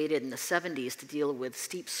legislature created in the 70s to deal with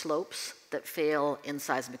steep slopes that fail in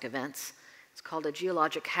seismic events. It's called a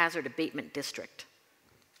Geologic Hazard Abatement District.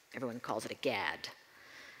 Everyone calls it a GAD.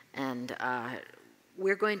 And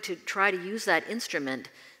we're going to try to use that instrument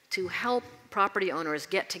to help property owners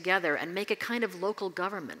get together and make a kind of local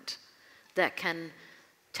government that can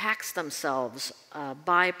tax themselves,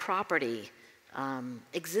 buy property,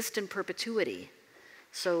 exist in perpetuity.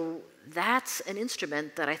 So that's an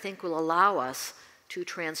instrument that I think will allow us to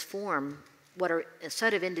transform what are a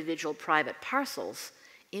set of individual private parcels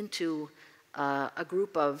into a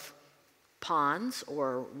group of ponds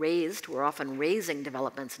or raised, we're often raising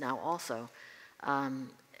developments now also,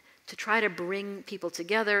 to try to bring people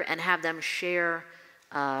together and have them share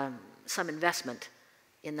some investment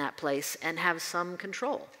in that place and have some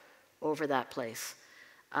control over that place.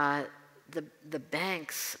 The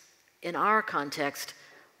banks, in our context,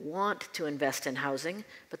 want to invest in housing,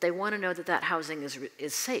 but they want to know that that housing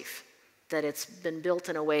is safe, that it's been built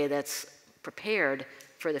in a way that's prepared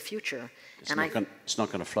for the future. It's not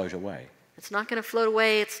going to float away. It's not going to float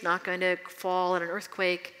away, it's not going to fall in an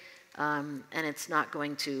earthquake, and it's not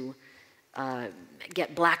going to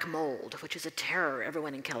get black mold, which is a terror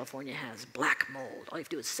everyone in California has, black mold. All you have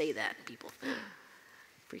to do is say that and people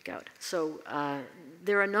freak out. So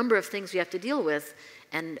there are a number of things we have to deal with,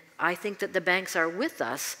 and I think that the banks are with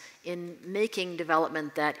us in making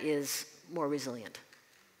development that is more resilient.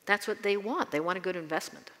 That's what they want. They want a good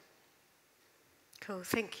investment. Cool.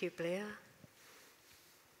 Thank you, Blair.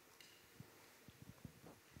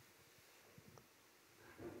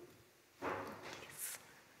 Yes.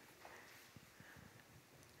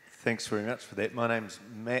 Thanks very much for that. My name's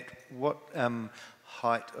Matt. What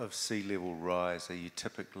height of sea level rise are you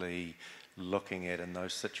typically looking at in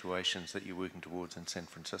those situations that you're working towards in San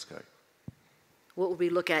Francisco? What would we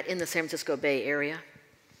look at in the San Francisco Bay Area?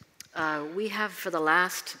 We have, for the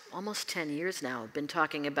last almost 10 years now, been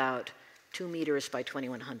talking about 2 meters by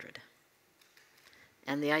 2100.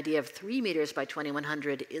 And the idea of 3 meters by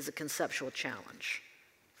 2100 is a conceptual challenge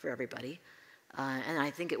for everybody. And I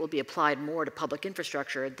think it will be applied more to public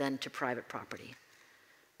infrastructure than to private property.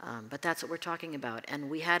 But that's what we're talking about. And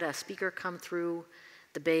we had a speaker come through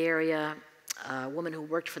the Bay Area, a woman who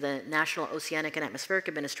worked for the National Oceanic and Atmospheric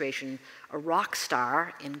Administration, a rock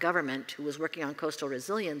star in government who was working on coastal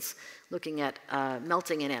resilience, looking at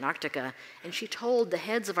melting in Antarctica. And she told the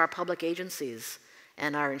heads of our public agencies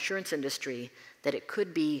and our insurance industry that it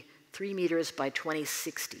could be 3 meters by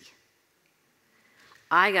 2060.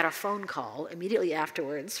 I got a phone call immediately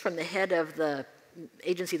afterwards from the head of the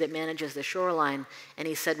agency that manages the shoreline, and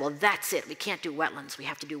he said, well, that's it. We can't do wetlands. We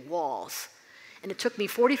have to do walls. And it took me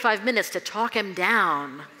 45 minutes to talk him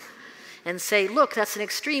down and say, look, that's an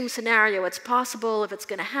extreme scenario. It's possible if it's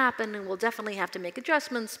going to happen, and we'll definitely have to make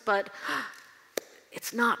adjustments, but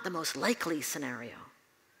it's not the most likely scenario.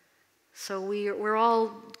 So we're all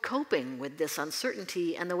coping with this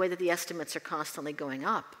uncertainty and the way that the estimates are constantly going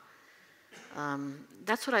up.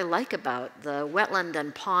 That's what I like about the wetland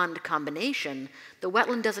and pond combination. The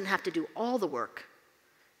wetland doesn't have to do all the work.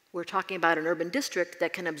 We're talking about an urban district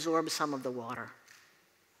that can absorb some of the water.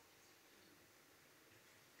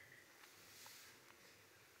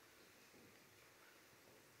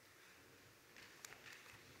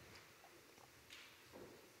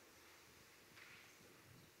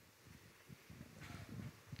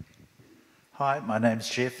 Hi, my name's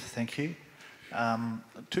Jeff, thank you.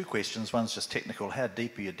 Two questions, one's just technical, how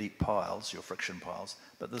deep are your deep piles, your friction piles?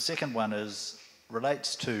 But the second one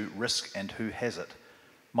relates to risk and who has it.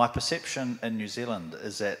 My perception in New Zealand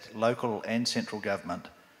is that local and central government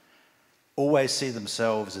always see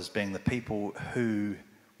themselves as being the people who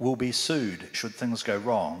will be sued should things go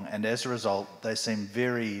wrong, and as a result they seem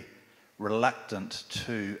very reluctant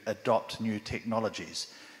to adopt new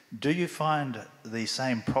technologies. Do you find the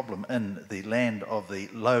same problem in the land of the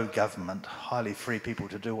low government, highly free people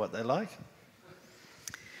to do what they like?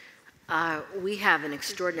 We have an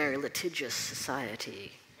extraordinary litigious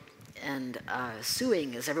society, and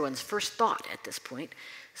suing is everyone's first thought at this point.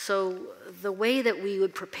 So the way that we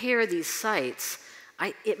would prepare these sites,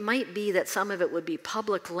 it might be that some of it would be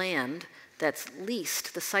public land that's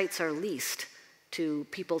leased, the sites are leased to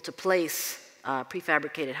people to place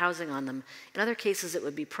prefabricated housing on them. In other cases, it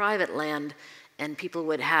would be private land and people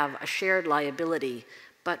would have a shared liability.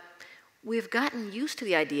 But we've gotten used to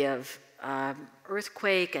the idea of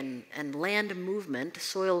earthquake and land movement,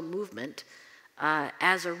 soil movement,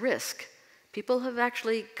 as a risk. People have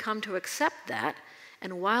actually come to accept that,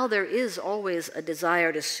 and while there is always a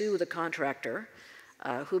desire to sue the contractor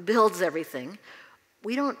who builds everything,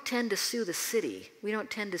 we don't tend to sue the city. We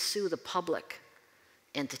don't tend to sue the public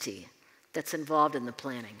entity that's involved in the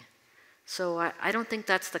planning. So I don't think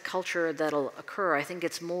that's the culture that'll occur. I think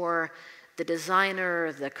it's more the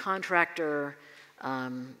designer, the contractor,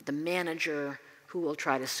 the manager who will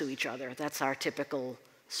try to sue each other. That's our typical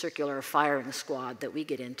circular firing squad that we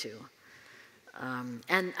get into.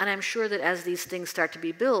 And I'm sure that as these things start to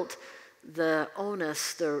be built, the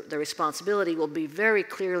onus, the responsibility will be very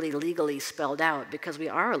clearly legally spelled out because we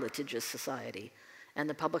are a litigious society and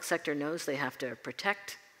the public sector knows they have to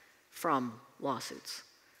protect from lawsuits.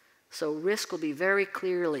 So risk will be very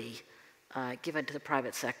clearly given to the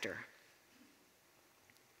private sector.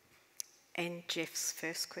 And Jeff's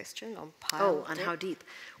first question on pile Oh, on how deep.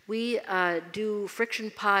 We do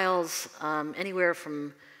friction piles anywhere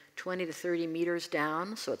from 20 to 30 meters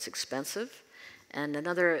down, so it's expensive. And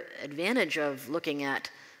another advantage of looking at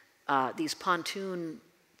these pontoon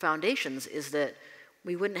foundations is that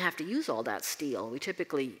we wouldn't have to use all that steel. We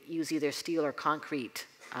typically use either steel or concrete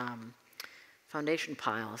foundation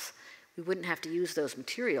piles. We wouldn't have to use those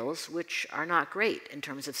materials, which are not great in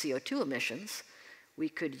terms of CO2 emissions. We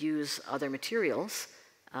could use other materials.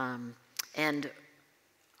 And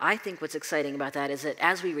I think what's exciting about that is that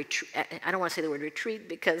as we retreat, I don't want to say the word retreat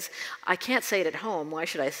because I can't say it at home, why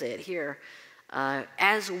should I say it here?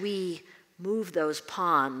 As we move those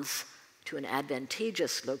ponds to an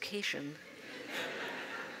advantageous location,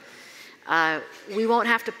 we won't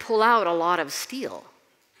have to pull out a lot of steel.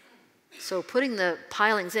 So putting the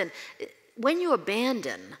pilings in, when you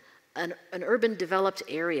abandon an urban developed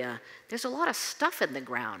area, there's a lot of stuff in the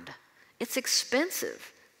ground. It's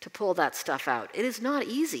expensive to pull that stuff out. It is not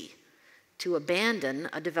easy to abandon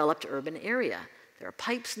a developed urban area. There are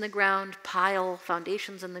pipes in the ground, pile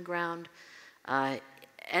foundations in the ground.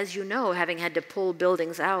 As you know, having had to pull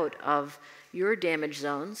buildings out of your damaged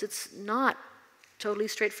zones, it's not totally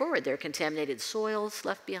straightforward. There are contaminated soils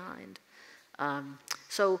left behind.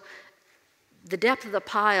 So the depth of the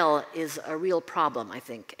pile is a real problem, I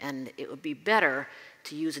think, and it would be better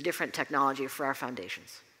to use a different technology for our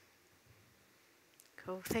foundations.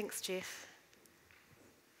 Cool, thanks, Jeff.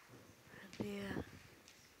 Yeah.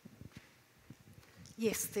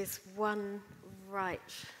 Yes, there's one right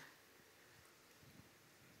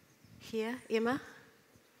here. Emma?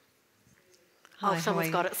 Hi, oh, someone's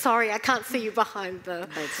got it. Sorry, I can't see you behind the...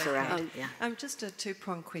 It's around, yeah. Just a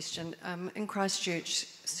two-pronged question. In Christchurch,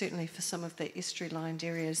 certainly for some of the estuary-lined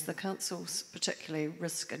areas, the council's particularly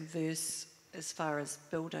risk-adverse as far as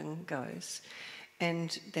building goes,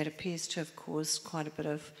 and that appears to have caused quite a bit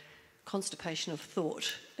of constipation of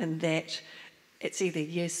thought in that it's either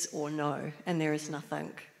yes or no, and there is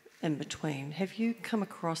nothing in between. Have you come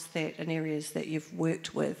across that in areas that you've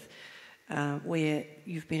worked with where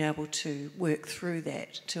you've been able to work through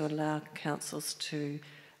that to allow councils to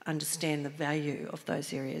understand the value of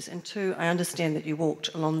those areas? And two, I understand that you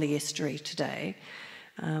walked along the estuary today.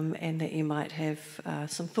 and that you might have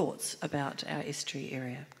some thoughts about our estuary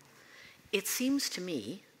area. It seems to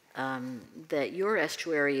me that your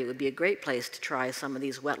estuary would be a great place to try some of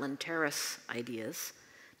these wetland terrace ideas,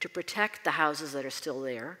 to protect the houses that are still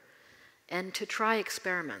there, and to try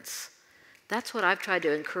experiments. That's what I've tried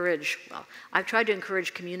to encourage. Well, I've tried to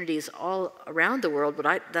encourage communities all around the world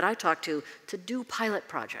that I talk to do pilot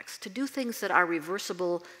projects, to do things that are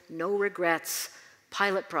reversible, no regrets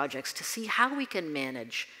pilot projects, to see how we can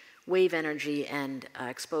manage wave energy and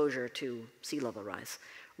exposure to sea level rise,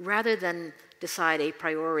 rather than decide a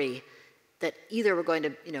priori that either we're going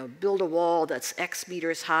to build a wall that's X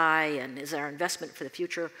meters high and is our investment for the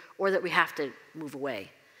future, or that we have to move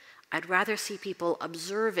away. I'd rather see people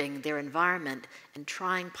observing their environment and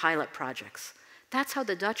trying pilot projects. That's how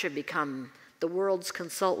the Dutch have become the world's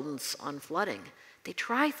consultants on flooding. They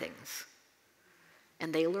try things,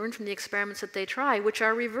 and they learn from the experiments that they try, which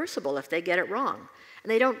are reversible if they get it wrong. And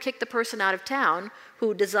they don't kick the person out of town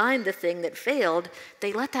who designed the thing that failed.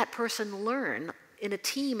 They let that person learn in a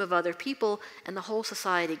team of other people, and the whole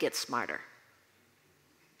society gets smarter.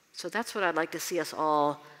 So that's what I'd like to see us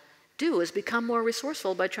all do, is become more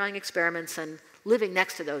resourceful by trying experiments and living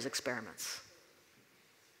next to those experiments.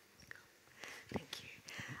 Thank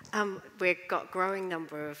you. We've got a growing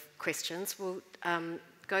number of questions. We'll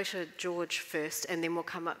go to George first, and then we'll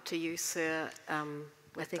come up to you, sir,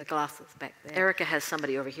 with the glasses back there. Erica has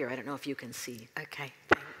somebody over here. I don't know if you can see. Okay,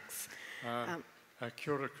 thanks.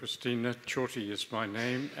 Kia ora, Kristina. Chorty is my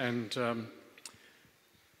name, and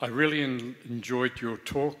I really enjoyed your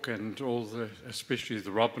talk and especially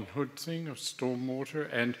the Robin Hood thing of stormwater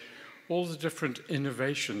and all the different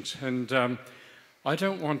innovations. And I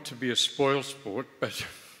don't want to be a spoilsport, but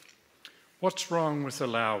what's wrong with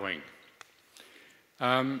allowing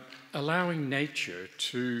nature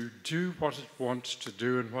to do what it wants to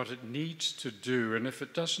do and what it needs to do, and if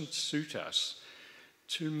it doesn't suit us,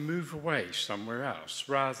 to move away somewhere else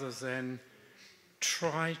rather than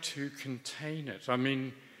try to contain it? I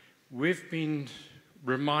mean, we've been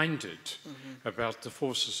reminded about the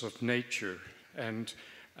forces of nature, and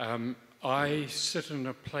I sit in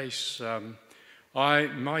a place,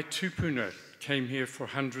 my tupuna came here for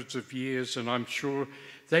hundreds of years, and I'm sure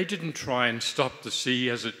they didn't try and stop the sea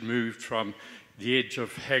as it moved from the edge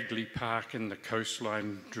of Hagley Park and the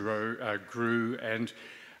coastline grew, and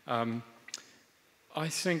I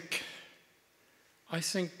think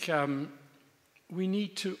we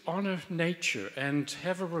need to honour nature and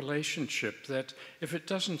have a relationship that if it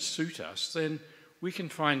doesn't suit us, then we can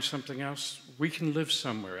find something else. We can live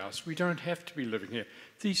somewhere else. We don't have to be living here.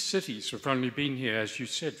 These cities have only been here, as you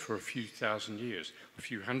said, for a few thousand years, a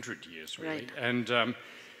few hundred years, really. Right.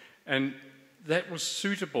 And that was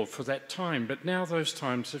suitable for that time, but now those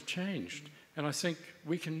times have changed, and I think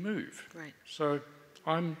we can move. Right. So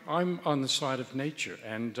I'm on the side of nature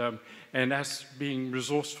and us being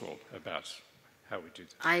resourceful about how we do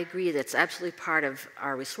that. I agree. That's absolutely part of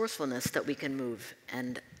our resourcefulness, that we can move.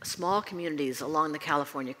 And small communities along the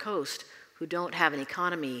California coast who don't have an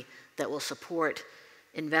economy that will support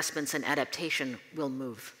investments in adaptation will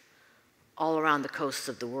move all around the coasts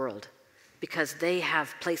of the world because they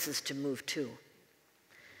have places to move to.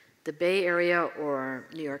 The Bay Area or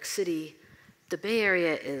New York City, the Bay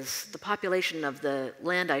Area is, the population of the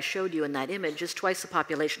land I showed you in that image is twice the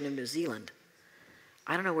population of New Zealand.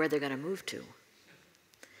 I don't know where they're going to move to.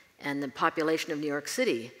 And the population of New York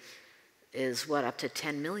City is, up to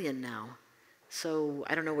 10 million now. So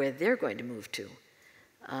I don't know where they're going to move to.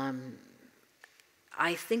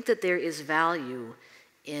 I think that there is value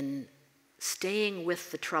in staying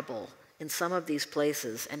with the trouble in some of these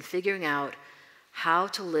places and figuring out how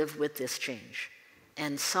to live with this change.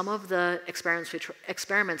 And some of the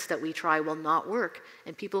experiments that we try will not work,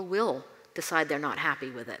 and people will decide they're not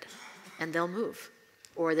happy with it, and they'll move.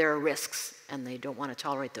 Or there are risks, and they don't want to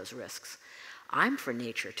tolerate those risks. I'm for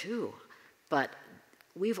nature too, but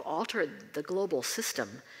we've altered the global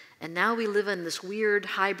system, and now we live in this weird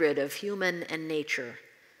hybrid of human and nature.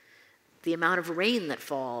 The amount of rain that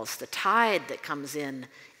falls, the tide that comes in,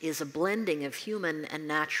 is a blending of human and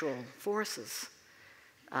natural forces.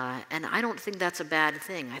 And I don't think that's a bad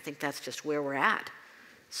thing. I think that's just where we're at.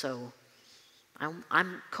 So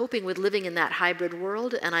I'm coping with living in that hybrid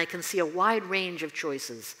world, and I can see a wide range of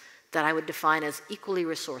choices that I would define as equally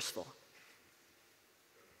resourceful.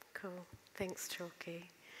 Cool. Thanks, Chalky.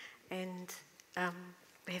 And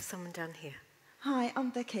we have someone down here. Hi,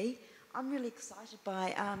 I'm Vicky. I'm really excited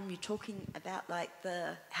by you talking about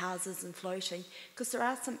the houses and floating, because there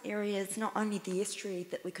are some areas, not only the estuary,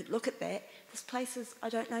 that we could look at that. There's places, I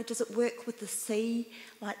don't know, does it work with the sea?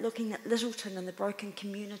 Like looking at Littleton and the broken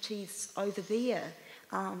communities over there.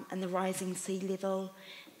 and the rising sea level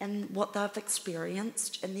and what they've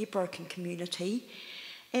experienced in their broken community.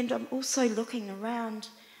 And I'm also looking around,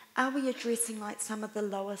 are we addressing like some of the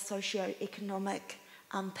lower socioeconomic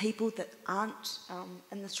people that aren't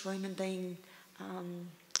in this room and being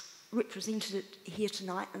represented here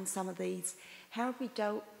tonight in some of these? How have we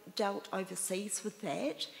dealt overseas with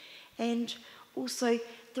that? And also,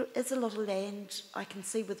 there is a lot of land, I can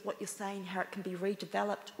see with what you're saying, how it can be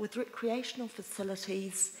redeveloped with recreational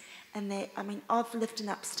facilities and that. I mean, I've lived in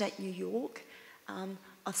upstate New York.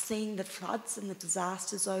 I've seen the floods and the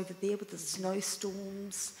disasters over there with the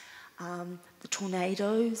snowstorms, the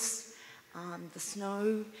tornadoes, the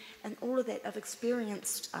snow, and all of that. I've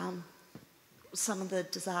experienced some of the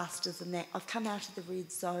disasters in that. I've come out of the red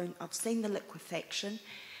zone, I've seen the liquefaction,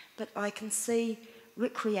 but I can see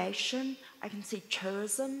recreation, I can see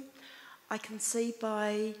tourism, I can see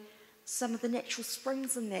by some of the natural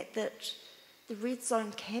springs in that the red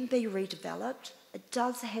zone can be redeveloped. It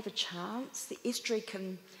does have a chance. The estuary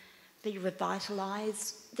can be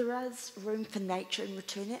revitalised. There is room for nature and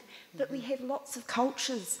return it, but we have lots of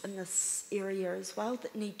cultures in this area as well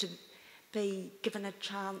that need to be given a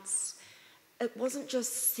chance. It wasn't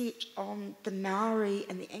just set on the Maori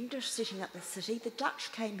and the English setting up the city. The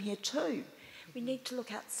Dutch came here too. We need to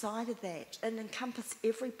look outside of that and encompass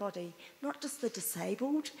everybody, not just the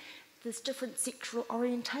disabled. There's different sexual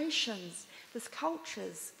orientations, there's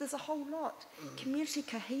cultures, there's a whole lot. Community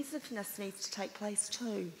cohesiveness needs to take place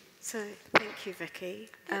too. So, thank you, Vicky.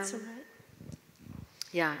 That's all right.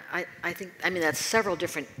 Yeah, I think, I mean, that's several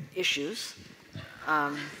different issues.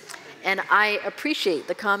 And I appreciate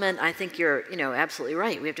the comment. I think you're, absolutely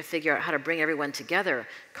right. We have to figure out how to bring everyone together.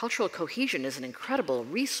 Cultural cohesion is an incredible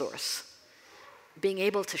resource. Being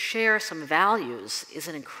able to share some values is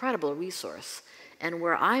an incredible resource. And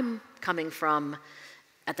where I'm coming from,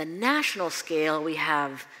 at the national scale, we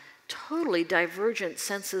have totally divergent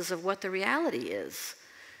senses of what the reality is.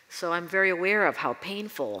 So I'm very aware of how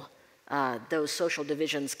painful those social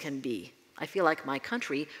divisions can be. I feel like my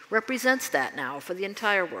country represents that now for the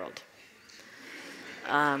entire world.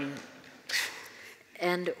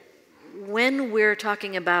 And when we're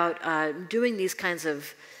talking about doing these kinds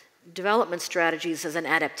of development strategies as an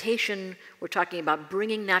adaptation, we're talking about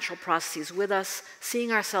bringing natural processes with us,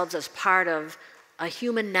 seeing ourselves as part of a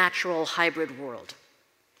human-natural hybrid world.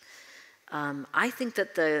 I think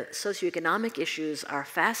that the socioeconomic issues are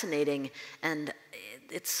fascinating, and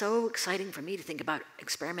it's so exciting for me to think about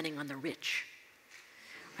experimenting on the rich.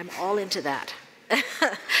 I'm all into that.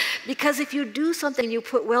 Because if you do something, you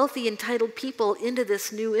put wealthy, entitled people into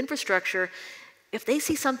this new infrastructure, if they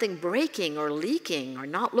see something breaking or leaking or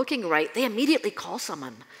not looking right, they immediately call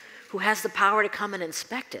someone who has the power to come and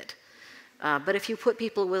inspect it. But if you put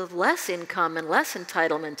people with less income and less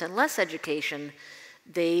entitlement and less education,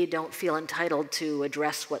 they don't feel entitled to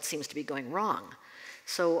address what seems to be going wrong.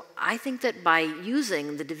 So I think that by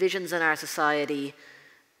using the divisions in our society,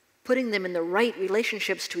 putting them in the right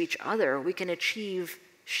relationships to each other, we can achieve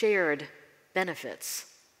shared benefits.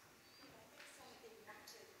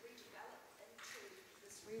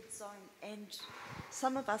 And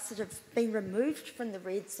some of us that have been removed from the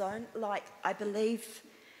red zone, like I believe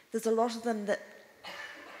there's a lot of them that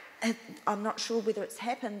I'm not sure whether it's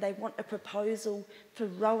happened, they want a proposal for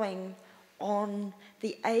rowing on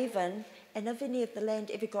the Avon, and if any of the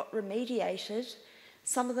land ever got remediated,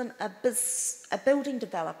 some of them are building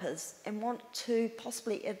developers and want to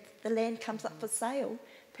possibly, if the land comes up for sale,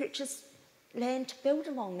 purchase land to build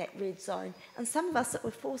along that red zone. And some of us that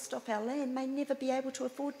were forced off our land may never be able to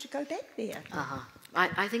afford to go back there.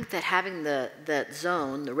 I think that having that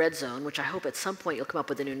zone, the red zone, which I hope at some point you'll come up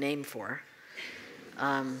with a new name for,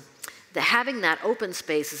 having that open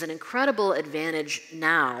space is an incredible advantage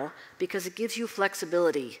now because it gives you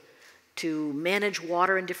flexibility to manage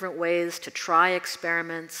water in different ways, to try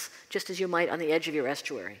experiments, just as you might on the edge of your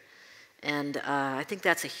estuary. And I think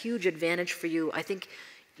that's a huge advantage for you. I think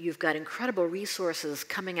you've got incredible resources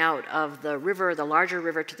coming out of the river, the larger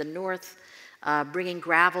river to the north, bringing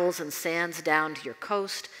gravels and sands down to your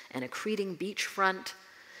coast and accreting beachfront.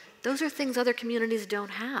 Those are things other communities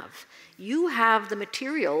don't have. You have the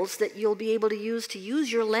materials that you'll be able to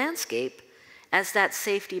use your landscape as that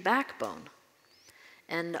safety backbone.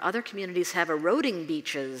 And other communities have eroding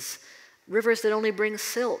beaches, rivers that only bring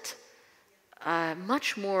silt,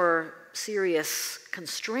 much more serious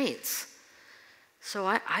constraints. So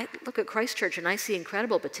I look at Christchurch and I see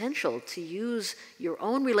incredible potential to use your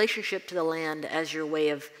own relationship to the land as your way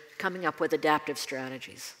of coming up with adaptive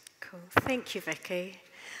strategies. Cool. Thank you, Vicky.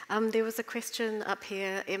 There was a question up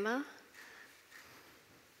here, Emma.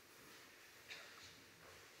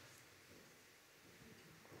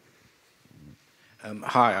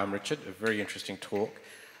 Hi, I'm Richard. A very interesting talk.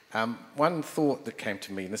 One thought that came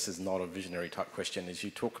to me, and this is not a visionary type question, is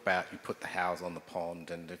you talk about you put the house on the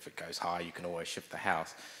pond, and if it goes high, you can always shift the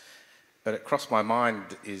house. But it crossed my mind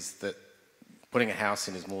is that putting a house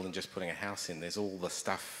in is more than just putting a house in. There's all the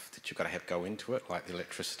stuff that you've got to have go into it, like the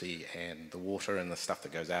electricity and the water and the stuff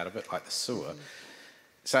that goes out of it, like the sewer.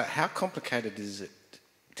 So how complicated is it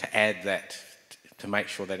to add that, to make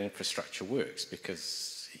sure that infrastructure works?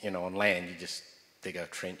 Because, you know, on land, you just dig a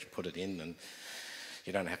trench, put it in, and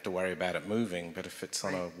you don't have to worry about it moving. But if it's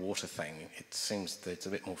on a water thing, it seems there's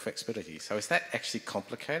a bit more flexibility. So is that actually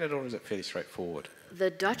complicated, or is it fairly straightforward?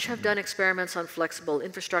 The Dutch have done experiments on flexible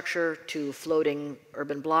infrastructure to floating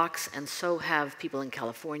urban blocks, and so have people in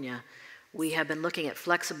California. We have been looking at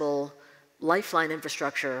flexible lifeline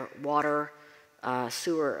infrastructure, water,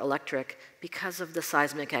 sewer, electric, because of the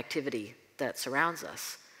seismic activity that surrounds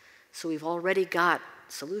us. So we've already got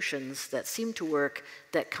solutions that seem to work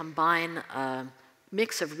that combine a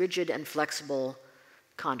mix of rigid and flexible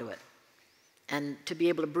conduit. And to be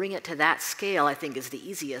able to bring it to that scale, I think, is the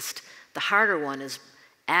easiest. The harder one is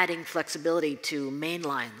adding flexibility to main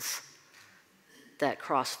lines that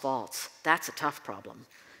cross faults. That's a tough problem.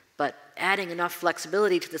 But adding enough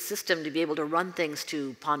flexibility to the system to be able to run things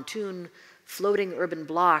to pontoon, floating urban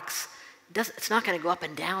blocks, it's not going to go up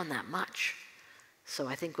and down that much. So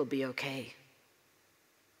I think we'll be okay.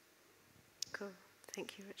 Cool.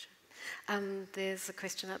 Thank you, Richard. There's a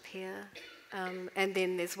question up here, and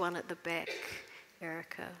then there's one at the back.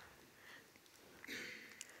 Erica.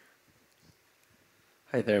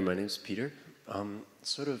 Hi there, my name's Peter.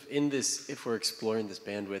 Sort of in this, if we're exploring this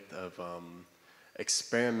bandwidth of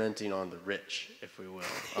experimenting on the rich, if we will.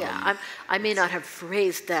 Yeah, I may not have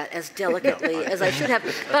phrased that as delicately as I should have,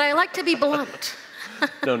 but I like to be blunt.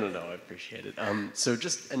 No, I appreciate it. So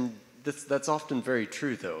just, and that's often very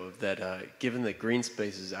true though, that given that green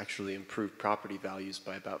spaces actually improve property values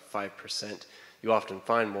by about 5%, you often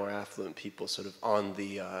find more affluent people sort of on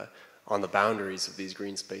the boundaries of these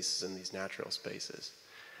green spaces and these natural spaces.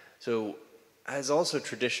 So as also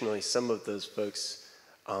traditionally some of those folks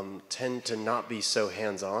tend to not be so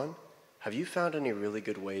hands-on, have you found any really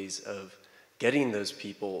good ways of getting those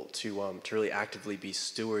people to really actively be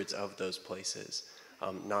stewards of those places,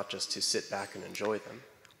 not just to sit back and enjoy them?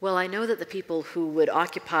 Well, I know that the people who would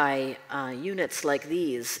occupy units like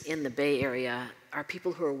these in the Bay Area are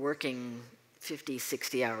people who are working 50,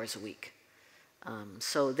 60 hours a week.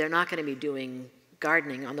 So they're not going to be doing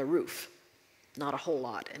gardening on the roof. Not a whole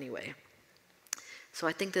lot, anyway. So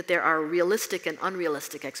I think that there are realistic and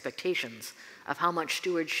unrealistic expectations of how much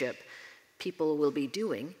stewardship people will be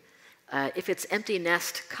doing. If it's empty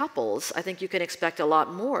nest couples, I think you can expect a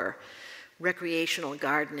lot more recreational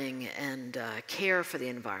gardening and care for the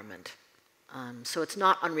environment. So it's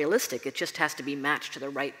not unrealistic, it just has to be matched to the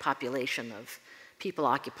right population of people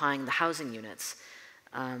occupying the housing units.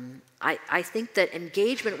 I think that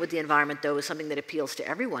engagement with the environment, though, is something that appeals to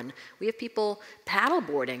everyone. We have people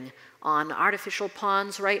paddleboarding on artificial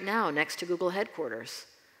ponds right now next to Google headquarters.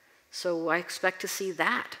 So I expect to see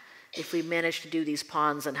that. If we manage to do these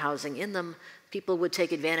ponds and housing in them, people would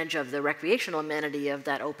take advantage of the recreational amenity of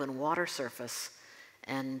that open water surface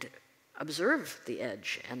and observe the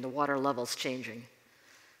edge and the water levels changing.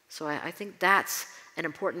 So I think that's an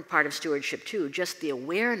important part of stewardship too, just the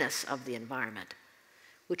awareness of the environment,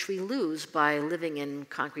 which we lose by living in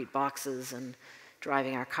concrete boxes and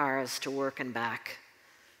driving our cars to work and back.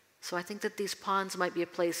 So I think that these ponds might be a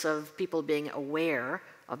place of people being aware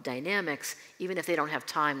of dynamics, even if they don't have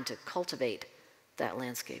time to cultivate that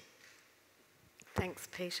landscape. Thanks,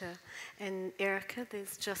 Peter. And Erica,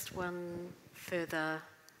 there's just one further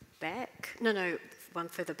back. No, one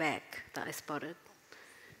further back that I spotted.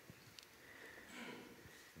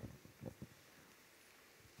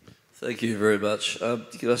 Thank you very much.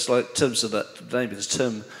 Just like Tim said, that name is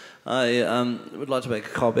Tim. I would like to make a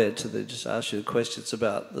comment to just ask you questions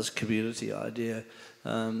about this community idea.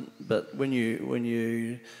 But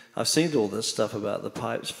I've seen all this stuff about the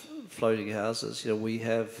pipes floating houses. You know, we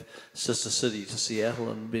have sister city to Seattle,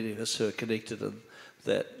 and many of us who are connected at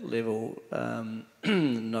that level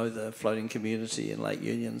know the floating community in Lake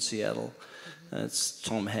Union, Seattle. It's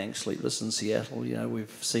Tom Hanks, Sleepless in Seattle. You know,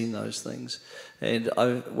 we've seen those things. And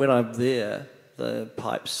when I'm there, the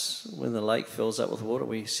pipes, when the lake fills up with water,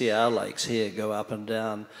 we see our lakes here go up and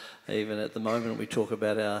down. Even at the moment, we talk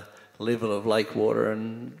about our level of lake water,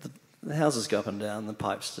 and the houses go up and down. The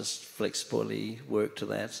pipes just flexibly work to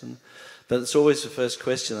that. But it's always the first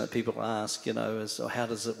question that people ask, you know, is, oh, how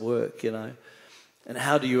does it work, you know? And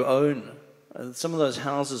how do you own? Some of those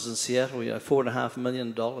houses in Seattle, you know, $4.5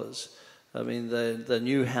 million. I mean, the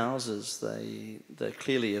new houses, they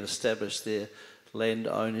clearly have established their land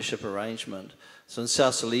ownership arrangement. So in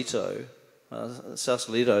Sausalito,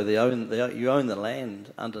 you own the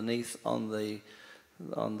land underneath on the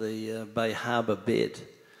Bay Harbour bed.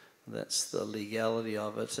 That's the legality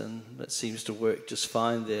of it, and it seems to work just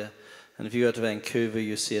fine there. And if you go to Vancouver,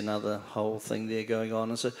 you see another whole thing there going on.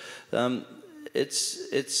 And so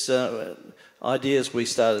it's ideas we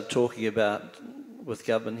started talking about with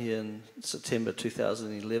government here in September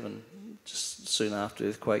 2011, just soon after the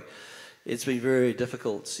earthquake. It's been very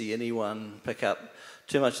difficult to see anyone pick up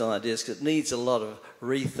too much on ideas, because it needs a lot of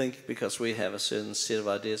rethink, because we have a certain set of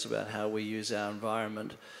ideas about how we use our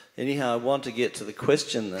environment. Anyhow, I want to get to the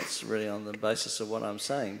question that's really on the basis of what I'm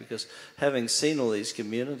saying, because having seen all these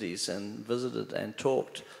communities and visited and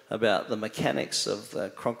talked about the mechanics of the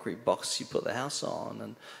concrete box you put the house on,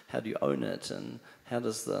 and how do you own it, and how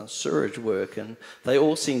does the sewerage work, and they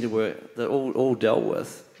all seem to work, they're all dealt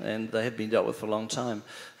with, and they have been dealt with for a long time.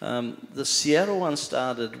 The Seattle one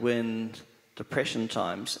started when Depression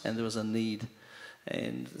times, and there was a need.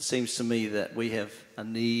 And it seems to me that we have a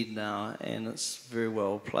need now, and it's very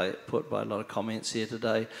well put by a lot of comments here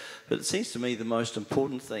today. But it seems to me the most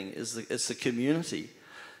important thing is the community.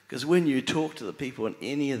 Because when you talk to the people in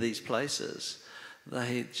any of these places,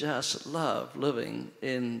 they just love living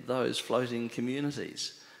in those floating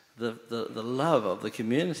communities. The love of the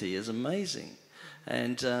community is amazing.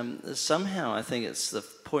 And somehow I think it's the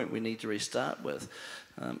point we need to restart with.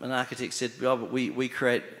 An architect said, oh, but we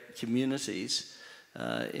create communities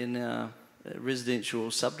in our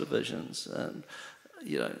residential subdivisions.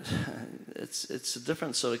 You know, it's a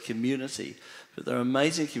different sort of community, but they're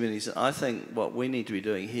amazing communities. And I think what we need to be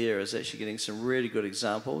doing here is actually getting some really good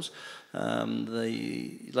examples.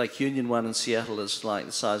 The Lake Union one in Seattle is like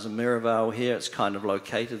the size of Maryvale here. It's kind of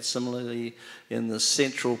located similarly in the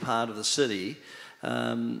central part of the city.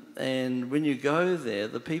 And when you go there,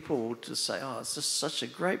 the people will just say, oh, it's just such a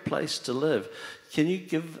great place to live. Can you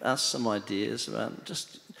give us some ideas about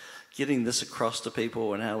just getting this across to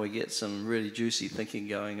people, and how we get some really juicy thinking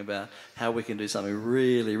going about how we can do something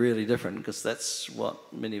really, really different? Because that's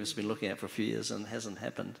what many of us have been looking at for a few years and hasn't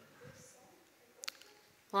happened.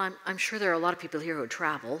 Well, I'm sure there are a lot of people here who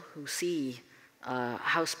travel, who see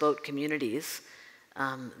houseboat communities.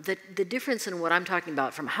 The difference in what I'm talking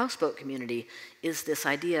about from a houseboat community is this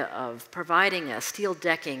idea of providing a steel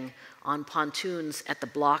decking on pontoons at the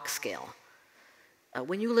block scale.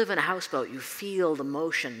 When you live in a houseboat, you feel the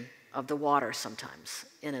motion of the water sometimes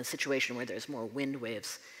in a situation where there's more wind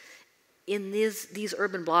waves. In these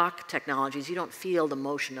urban block technologies, you don't feel the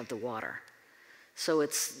motion of the water. So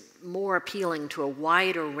it's more appealing to a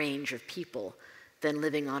wider range of people than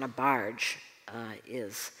living on a barge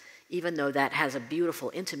is, even though that has a beautiful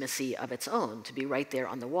intimacy of its own, to be right there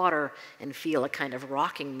on the water and feel a kind of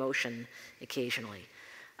rocking motion occasionally.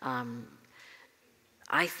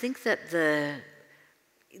 I think that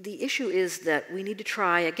the issue is that we need to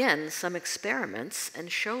try, again, some experiments and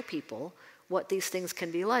show people what these things can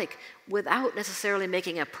be like without necessarily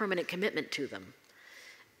making a permanent commitment to them.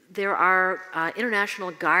 There are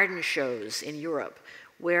international garden shows in Europe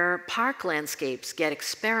where park landscapes get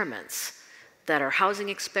experiments that are housing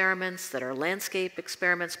experiments, that are landscape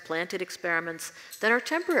experiments, planted experiments, that are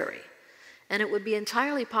temporary. And it would be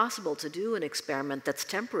entirely possible to do an experiment that's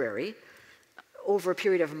temporary over a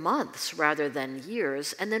period of months rather than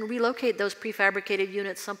years, and then relocate those prefabricated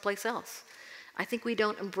units someplace else. I think we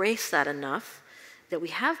don't embrace that enough, that we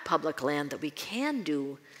have public land that we can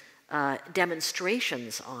do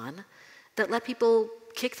demonstrations on, that let people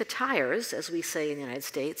kick the tires, as we say in the United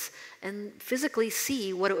States, and physically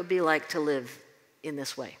see what it would be like to live in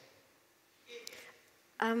this way.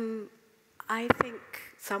 I think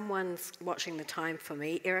someone's watching the time for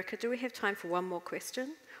me. Erica, do we have time for one more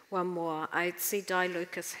question? One more. I see Di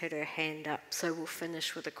Lucas had her hand up, so we'll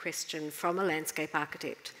finish with a question from a landscape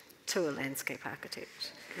architect to a landscape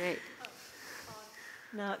architect. Great.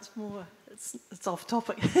 No, it's more, it's off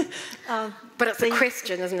topic. But it's a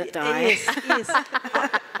question, isn't it, Di? Yes, yes.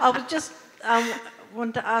 I would just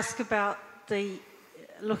want to ask about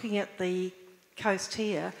looking at the coast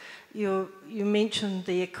here. You mentioned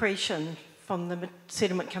the accretion from the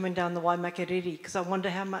sediment coming down the Waimakariri, because I wonder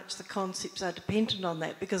how much the concepts are dependent on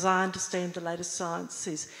that, because I understand the latest science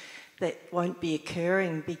says that won't be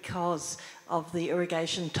occurring because of the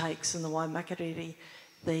irrigation takes in the Waimakariri.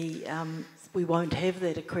 We won't have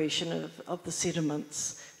that accretion of the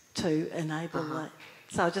sediments to enable that.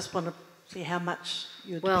 So I just want to see how much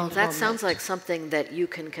you're dependent on that. Well, that sounds like something that you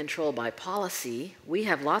can control by policy. We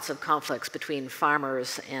have lots of conflicts between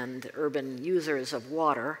farmers and urban users of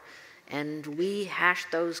water, And we hash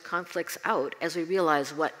those conflicts out as we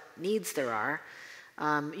realize what needs there are.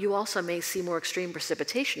 You also may see more extreme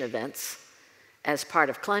precipitation events as part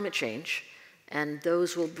of climate change, and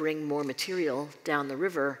those will bring more material down the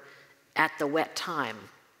river at the wet time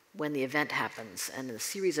when the event happens, and the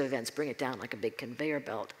series of events bring it down like a big conveyor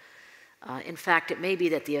belt. In fact, it may be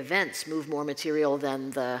that the events move more material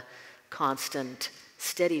than the constant,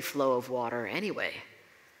 steady flow of water anyway.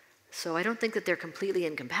 So I don't think that they're completely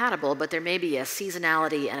incompatible, but there may be a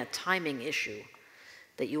seasonality and a timing issue,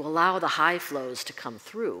 that you allow the high flows to come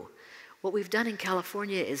through. What we've done in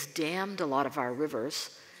California is dammed a lot of our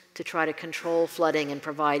rivers to try to control flooding and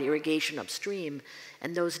provide irrigation upstream,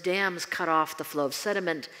 and those dams cut off the flow of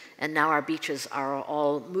sediment, and now our beaches are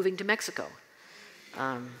all moving to Mexico,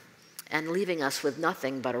 and leaving us with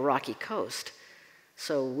nothing but a rocky coast.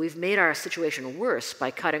 So we've made our situation worse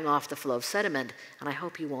by cutting off the flow of sediment, and I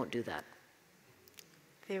hope you won't do that.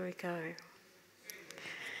 There we go.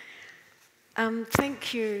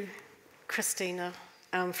 Thank you, Kristina,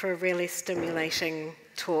 for a really stimulating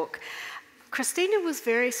talk. Kristina was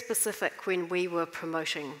very specific when we were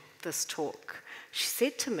promoting this talk. She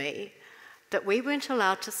said to me that we weren't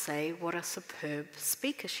allowed to say what a superb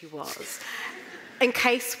speaker she was, in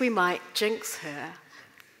case we might jinx her.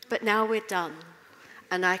 But now we're done,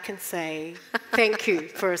 and I can say thank you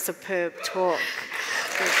for a superb talk.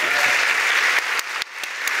 Thank you.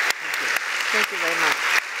 Thank you very much.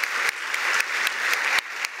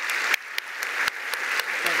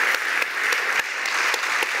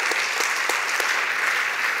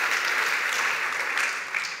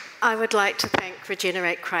 I would like to thank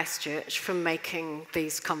Regenerate Christchurch for making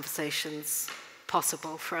these conversations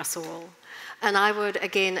possible for us all. And I would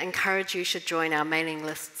again encourage you to join our mailing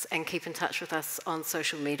lists and keep in touch with us on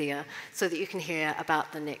social media so that you can hear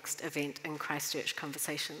about the next event in Christchurch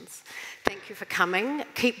Conversations. Thank you for coming.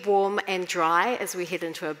 Keep warm and dry as we head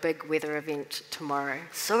into a big weather event tomorrow.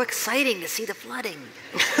 So exciting to see the flooding.